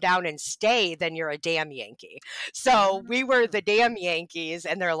you come down and stay, then you're a damn Yankee. So we were the damn Yankees,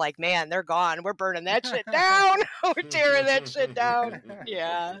 and they're like, man, they're gone. We're burning that shit down. We're tearing that shit down.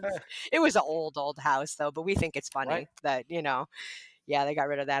 Yeah. It was an old house, though, but we think it's funny that, yeah, they got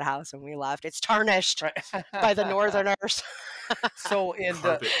rid of that house when we left. It's tarnished by the Northerners. So in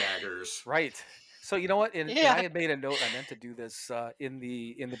carpetbaggers. Right. So you know what? And I had made a note. I meant to do this in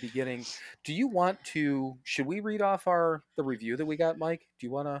the beginning. Do you want to? Should we read off the review that we got, Mike? Do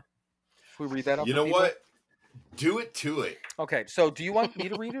you want to? Should we read that off? You know what? Do it to it. Okay. So do you want me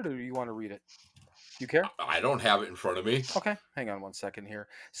to read it, or do you want to read it? You care? I don't have it in front of me. Okay. Hang on one second here.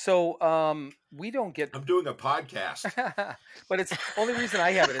 So we don't get. I'm doing a podcast. But it's only reason I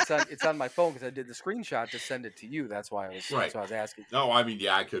have it. It's on my phone because I did the screenshot to send it to you. That's why I was asking. No, I mean,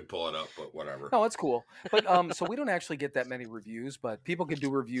 yeah, I could pull it up, but whatever. No, it's cool. But so we don't actually get that many reviews, but people can do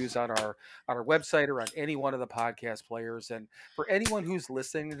reviews on our website or on any one of the podcast players. And for anyone who's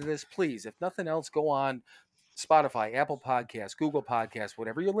listening to this, please, if nothing else, go on Spotify, Apple Podcasts, Google Podcasts,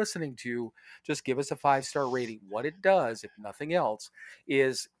 whatever you're listening to, just give us a 5-star rating. What it does, if nothing else,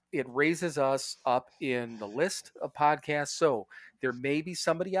 is it raises us up in the list of podcasts. So there may be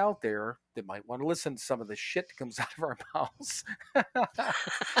somebody out there that might want to listen to some of the shit that comes out of our mouths.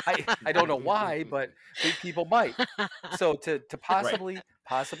 I don't know why, but people might. So to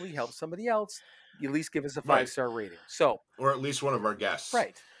possibly help somebody else, you at least give us a 5-star rating. So, or at least one of our guests.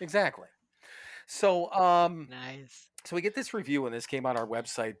 Right. Exactly. So Nice. so we get this review, and this came on our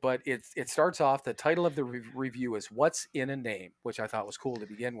website, but it starts off, the title of the review is "What's in a Name," which I thought was cool to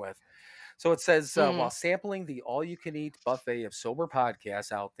begin with. So it says, while sampling the all-you-can-eat buffet of sober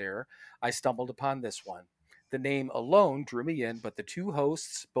podcasts out there, I stumbled upon this one. The name alone drew me in, but the two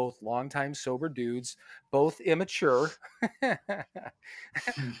hosts, both longtime sober dudes, both immature,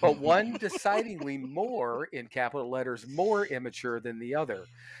 but one decidedly more, in capital letters, more immature than the other,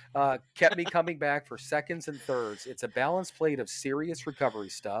 kept me coming back for seconds and thirds. It's a balanced plate of serious recovery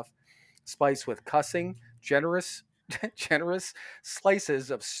stuff, spiced with cussing, generous slices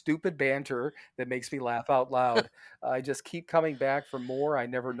of stupid banter that makes me laugh out loud. I just keep coming back for more. I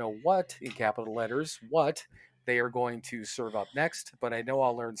never know what, in capital letters, what they are going to serve up next, but I know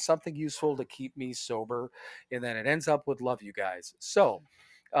I'll learn something useful to keep me sober. And then it ends up with "love you guys." So,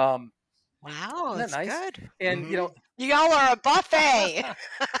 Wow, isn't that that's nice? good. And Y'all are a buffet. I'm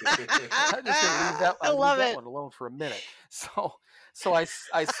just gonna leave that. I I'll love leave that it. one alone for a minute. So I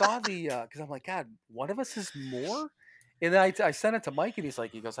saw the, because I'm like, God, one of us is more. And then I sent it to Mike, and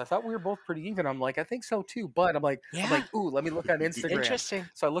he goes, I thought we were both pretty even. I'm like, I think so too. But I'm like, Yeah. ooh, let me look on Instagram. Interesting.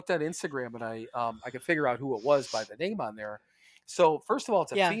 So I looked at Instagram, and I could figure out who it was by the name on there. So first of all,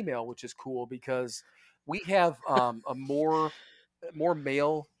 it's a Yeah. female, which is cool because we have a more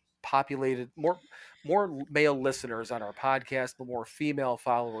male populated, more male listeners on our podcast, but more female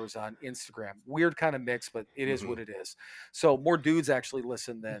followers on Instagram. Weird kind of mix, but it is what it is. So more dudes actually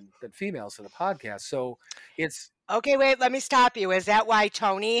listen than females to the podcast. So it's Okay, wait, let me stop you. Is that why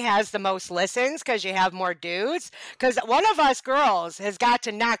Tony has the most listens? Because you have more dudes? Because one of us girls has got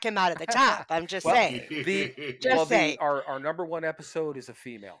to knock him out of the top. I'm just saying. Our number one episode is a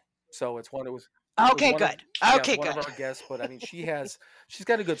female. So it's one. Okay, good. Okay, one good. of our guests, but I mean, she's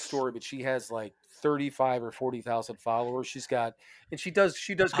got a good story, but she has like 35 or 40,000 followers. She does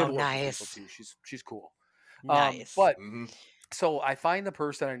good work with people too. She's cool. Nice. So I find the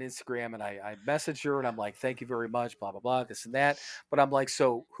person on Instagram, and I message her, and I'm like, thank you very much, blah, blah, blah, this and that. But I'm like,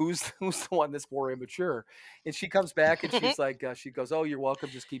 so who's the one that's more immature? And she comes back, and she's like, she goes, oh, you're welcome.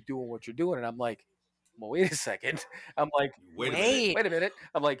 Just keep doing what you're doing. And I'm like, well, wait a second. I'm like, wait a minute.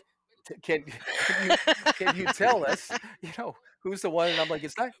 I'm like, can you tell us, who's the one? And I'm like,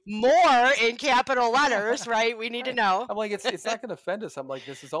 it's not more in capital letters, right? We need to know. I'm like, it's not going to offend us. I'm like,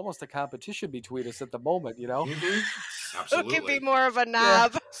 this is almost a competition between us at the moment, Absolutely. Who can be more of a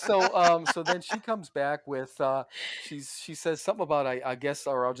knob? Yeah. So then she comes back with she says something about I guess,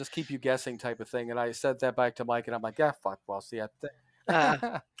 or I'll just keep you guessing type of thing. And I said that back to Mike, and I'm like, yeah, fuck. Well, see,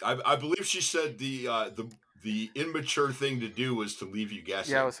 I believe she said the immature thing to do was to leave you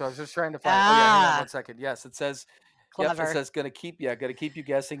guessing. Yeah, so I was just trying to find. Oh yeah, hang on 1 second. Yes, it says. Clever. Yep, it says gonna keep you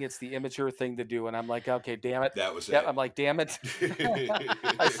guessing. It's the immature thing to do, and I'm like, okay, damn it. That was it. Yep, I'm like, damn it.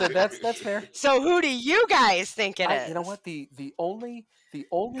 I said that's fair. So who do you guys think it is? You know what? The only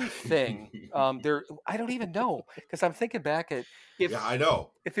thing there, I don't even know, because I'm thinking back at I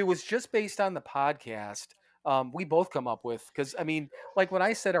know if it was just based on the podcast. We both come up with, because I mean, like when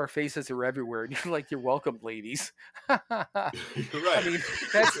I said our faces are everywhere, and you're like, you're welcome, ladies. Right. I mean,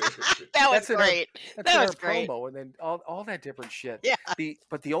 that was great. That was great. Promo, and then all that different shit. Yeah.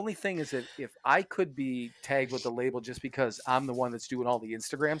 But the only thing is that if I could be tagged with the label just because I'm the one that's doing all the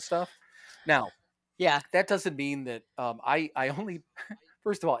Instagram stuff, now, that doesn't mean that I only.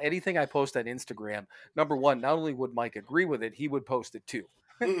 First of all, anything I post on Instagram, number one, not only would Mike agree with it, he would post it too.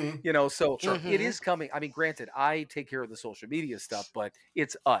 So it is coming. I mean, granted, I take care of the social media stuff, but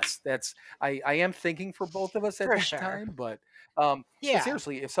it's us. I am thinking for both of us at this time, but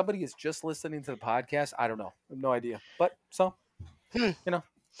seriously, if somebody is just listening to the podcast, I don't know. I have no idea. But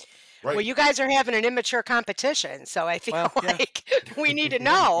Right. Well, you guys are having an immature competition, so I feel like we need to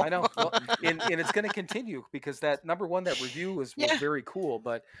know. I know. Well, and it's going to continue, because that number one, that review was very cool.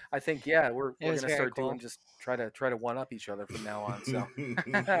 But I think, we're going to start doing, just try to one up each other from now on. So,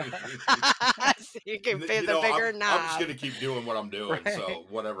 so you can be the bigger knob. I'm just going to keep doing what I'm doing. Right. So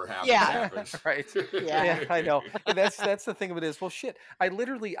whatever happens, happens. Right. Yeah, I know. And that's the thing of it is, well, shit. I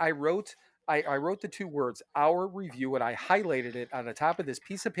wrote the two words, our review, and I highlighted it on the top of this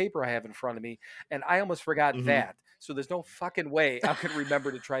piece of paper I have in front of me, and I almost forgot that. So there's no fucking way I could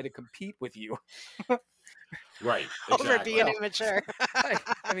remember to try to compete with you. Right. Exactly. Over being immature.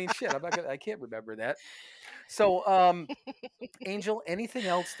 I mean, shit, I can't remember that. So, Angel, anything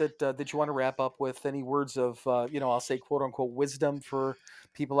else that you want to wrap up with? Any words of, I'll say, quote unquote, wisdom for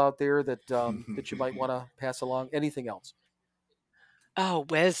people out there that you might want to pass along? Anything else? Oh,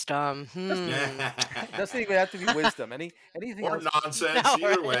 wisdom. Doesn't even have to be wisdom. Anything or else? nonsense,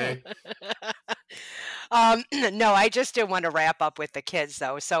 either way. No, I just didn't want to wrap up with the kids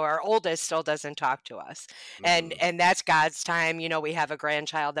though. So our oldest still doesn't talk to us, and that's God's time. You know, we have a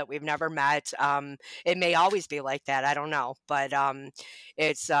grandchild that we've never met. It may always be like that. I don't know, but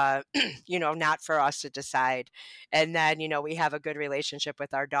it's you know, not for us to decide. And then you know, we have a good relationship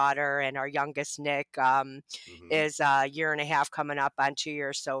with our daughter, and our youngest Nick is a year and a half coming up on 2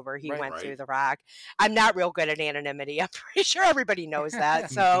 years sober. He went through the rock. I'm not real good at anonymity. I'm pretty sure everybody knows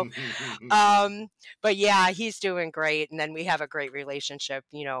that. So, but yeah, he's doing great. And then we have a great relationship,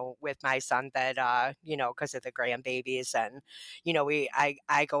 you know, with my son that, you know, because of the grandbabies. And, you know,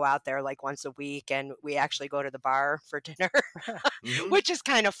 I go out there like once a week and we actually go to the bar for dinner, which is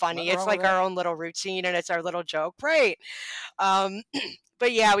kind of funny. It's like our own little routine and it's our little joke. Right.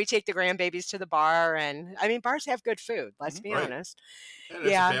 But yeah, we take the grandbabies to the bar, and I mean, bars have good food. Let's be honest. And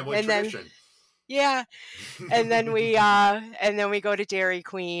it's a family tradition. Yeah. And then we go to Dairy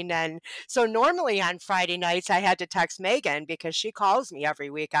Queen. And so normally on Friday nights I had to text Megan because she calls me every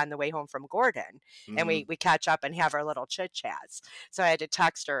week on the way home from Gordon. And we catch up and have our little chit chats. So I had to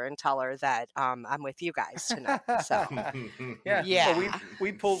text her and tell her that I'm with you guys tonight. So yeah. So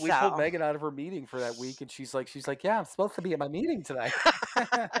we pulled Megan out of her meeting for that week, and she's like, yeah, I'm supposed to be at my meeting tonight.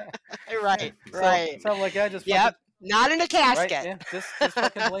 Right. So I'm like, yeah, just not in a casket. Right? Yeah, just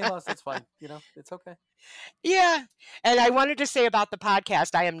fucking blame us. It's fine. You know, it's okay. Yeah. And I wanted to say about the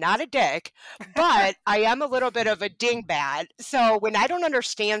podcast, I am not a dick, but I am a little bit of a dingbat. So when I don't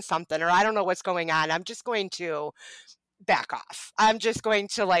understand something or I don't know what's going on, I'm just going to back off. I'm just going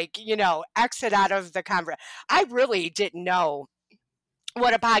to, like, you know, exit out of the conversation. I really didn't know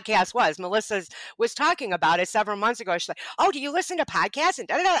what a podcast was. Melissa was talking about it several months ago. She's like, "Oh, do you listen to podcasts?"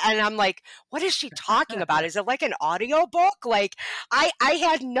 And I'm like, "What is she talking about? Is it like an audio book?" Like, I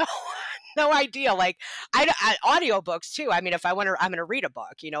had no idea. Like, I audiobooks too. I mean, if I'm going to read a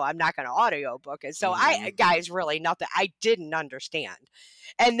book, you know, I'm not going to audiobook it. So guys, really nothing. I didn't understand.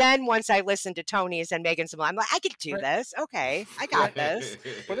 And then once I listened to Tony's and Megan's, I'm like, I can do this. Okay, I got this.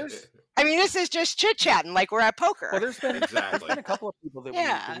 I mean, this is just chit chatting like we're at poker. Well, there's been a couple of people that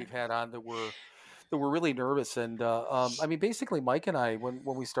we've had on that were really nervous, and I mean, basically, Mike and I, when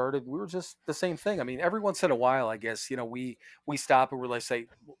we started, we were just the same thing. I mean, every once in a while, I guess, you know, we stop and we're like, say,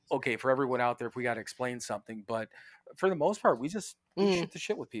 okay, for everyone out there, if we got to explain something, but for the most part, we just shoot the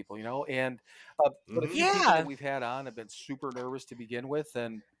shit with people, you know, and but a few people that we've had on have been super nervous to begin with,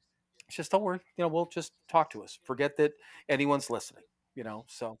 and just don't worry, you know, we'll just talk to us. Forget that anyone's listening, you know,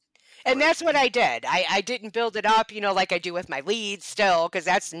 so. And that's what I did. I didn't build it up, you know, like I do with my leads still, because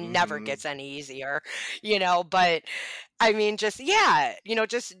that's never gets any easier, you know. But I mean, just, you know,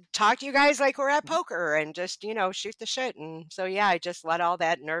 just talk to you guys like we're at poker and just, you know, shoot the shit. And so, yeah, I just let all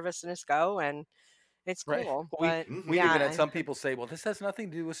that nervousness go, and it's cool. Right. But, we even had some people say, well, this has nothing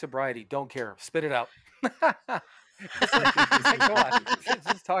to do with sobriety. Don't care. Spit it out. It's like, go on.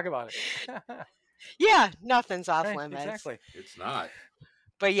 Just talk about it. Yeah, nothing's off limits. Exactly. It's not.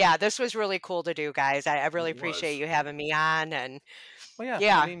 But yeah, this was really cool to do, guys. I really appreciate you having me on, and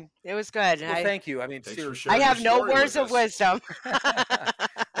I mean, it was good. Well, thank you. I mean, I have no words of wisdom.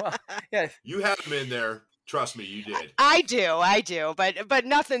 Well, yeah, you have them in there. Trust me, you did. I do, but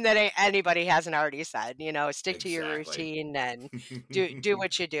nothing that anybody hasn't already said. You know, stick to your routine and do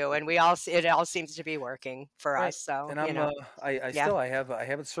what you do, and it all seems to be working for us. So, and you know, I have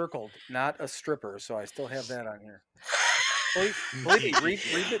it circled, not a stripper, so I still have that on here. Believe me,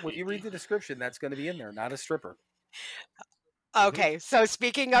 read it when you read the description. That's going to be in there, not a stripper. Okay, so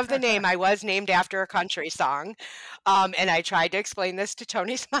speaking of the name, I was named after a country song, and I tried to explain this to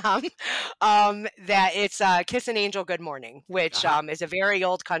Tony's mom, that it's Kiss an Angel Good Morning, which is a very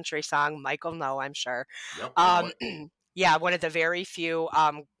old country song. Michael, know, I'm sure. Yep, yeah, one of the very few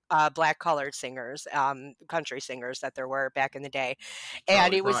black colored singers, country singers that there were back in the day.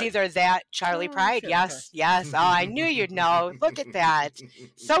 And it was either that Charlie Pride. Yes. Oh, I knew you'd know. Look at that.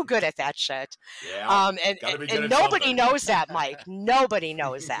 So good at that shit. Yeah. And nobody knows that, Mike. Nobody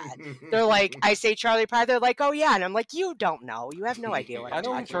knows that. They're like, I say Charlie Pride, they're like, oh yeah. And I'm like, you don't know. You have no idea what I'm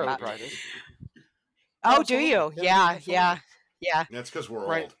talking Charlie about. Pride is. Oh, do you? Yeah. That's because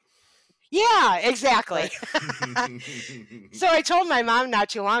we're old. Yeah, exactly. So I told my mom not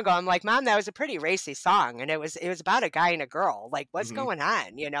too long ago, I'm like, Mom, that was a pretty racy song. And it was about a guy and a girl. Like, what's going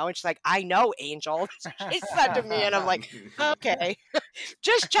on? You know? And she's like, I know, Angel. She said to me, and I'm like, okay,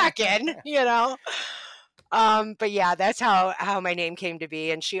 just check in, you know? But yeah, that's how my name came to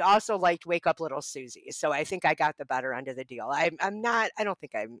be. And she also liked Wake Up Little Susie. So I think I got the better end of the deal. I don't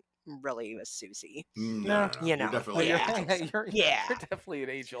think I'm really a Susie. No, you know, you're definitely an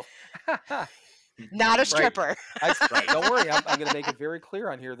angel. Not a stripper. Don't worry, I'm going to make it very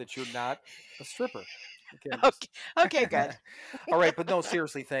clear on here that you're not a stripper. Okay, good. All right, but no,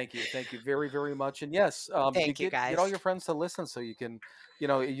 seriously, thank you very, very much. And yes, Thank you, get guys. all your friends to listen, so you can,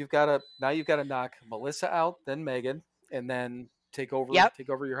 you've got to knock Melissa out, then Megan, and then take over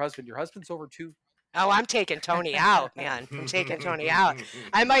your husband. Your husband's over too. Oh, I'm taking Tony out, man. I'm taking Tony out.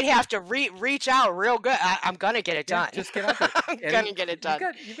 I might have to reach out real good. I'm gonna get it done. Just get out there. I'm gonna get it done.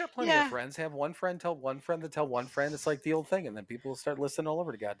 You've got plenty of friends. Have one friend tell one friend to tell one friend. It's like the old thing, and then people will start listening all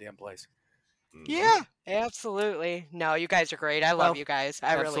over the goddamn place. Yeah, absolutely. No, you guys are great. I love you guys.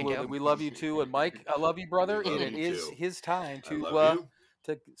 I really do. We love you too. And Mike, I love you, brother. And it is his time to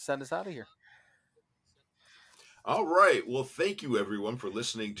send us out of here. All right. Well, thank you, everyone, for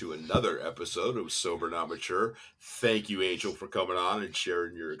listening to another episode of Sober Not Mature. Thank you, Angel, for coming on and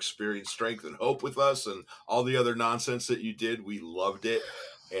sharing your experience, strength, and hope with us and all the other nonsense that you did. We loved it.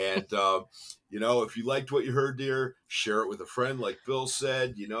 And, if you liked what you heard, dear, share it with a friend, like Bill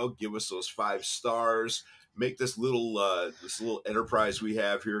said. Give us those 5 stars. Make this little enterprise we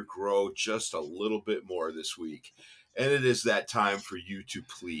have here grow just a little bit more this week. And it is that time for you to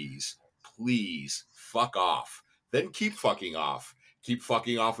please fuck off. Then keep fucking off. Keep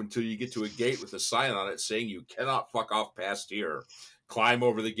fucking off until you get to a gate with a sign on it saying you cannot fuck off past here. Climb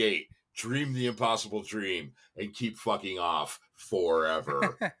over the gate, dream the impossible dream, and keep fucking off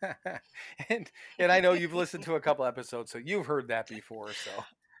forever. and I know you've listened to a couple episodes, so you've heard that before. So.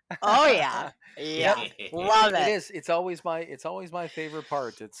 Oh yeah, yeah, love it. It is. It's always my favorite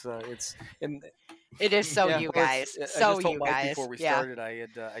part. It is so you guys. So I just told you Mike guys. Before we started, I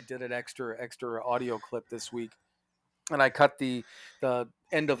did an extra audio clip this week, and I cut the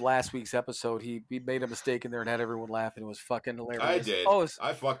end of last week's episode. He made a mistake in there and had everyone laughing. It was fucking hilarious. I did.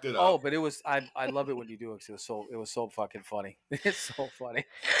 I fucked it up. Oh, but it was. I love it when you do it. It was so fucking funny. It's so funny.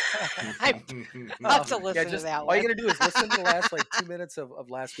 I love to listen to that. All you gotta do is listen to the last 2 minutes of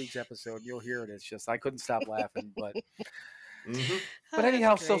last week's episode. And you'll hear it. It's just I couldn't stop laughing, but. Mm-hmm. But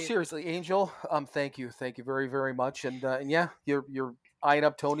anyhow, so seriously, Angel, thank you very, very much, and yeah, you're eyeing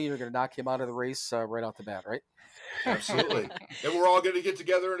up Tony. You're going to knock him out of the race right off the bat, right? Absolutely. And we're all going to get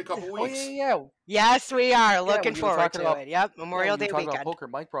together in a couple weeks. Oh, yeah. Yes, we are. Looking forward to it. Yep, Memorial Day weekend. About poker.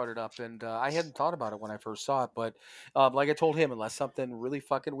 Mike brought it up, and I hadn't thought about it when I first saw it. But like I told him, unless something really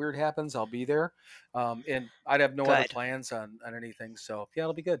fucking weird happens, I'll be there. And I'd have no other plans on anything. So, yeah,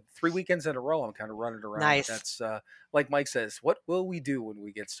 it'll be good. 3 weekends in a row, I'm kind of running around. Nice. That's like Mike says, what will we do when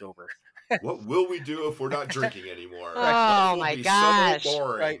we get sober? What will we do if we're not drinking anymore? Oh, my gosh. So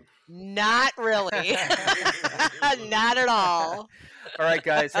boring. Right. Not really. Not at all. All right,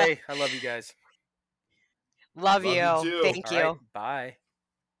 guys. Hey, I love you guys. Love you. Too. Thank you. Right, bye.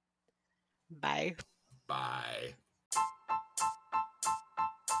 Bye. Bye.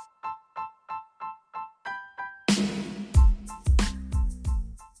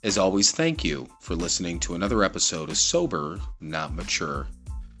 As always, thank you for listening to another episode of Sober Not Mature.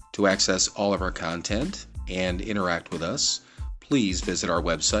 To access all of our content and interact with us, please visit our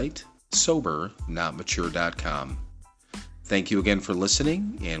website, SoberNotMature.com. Thank you again for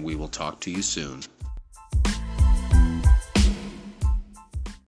listening, and we will talk to you soon.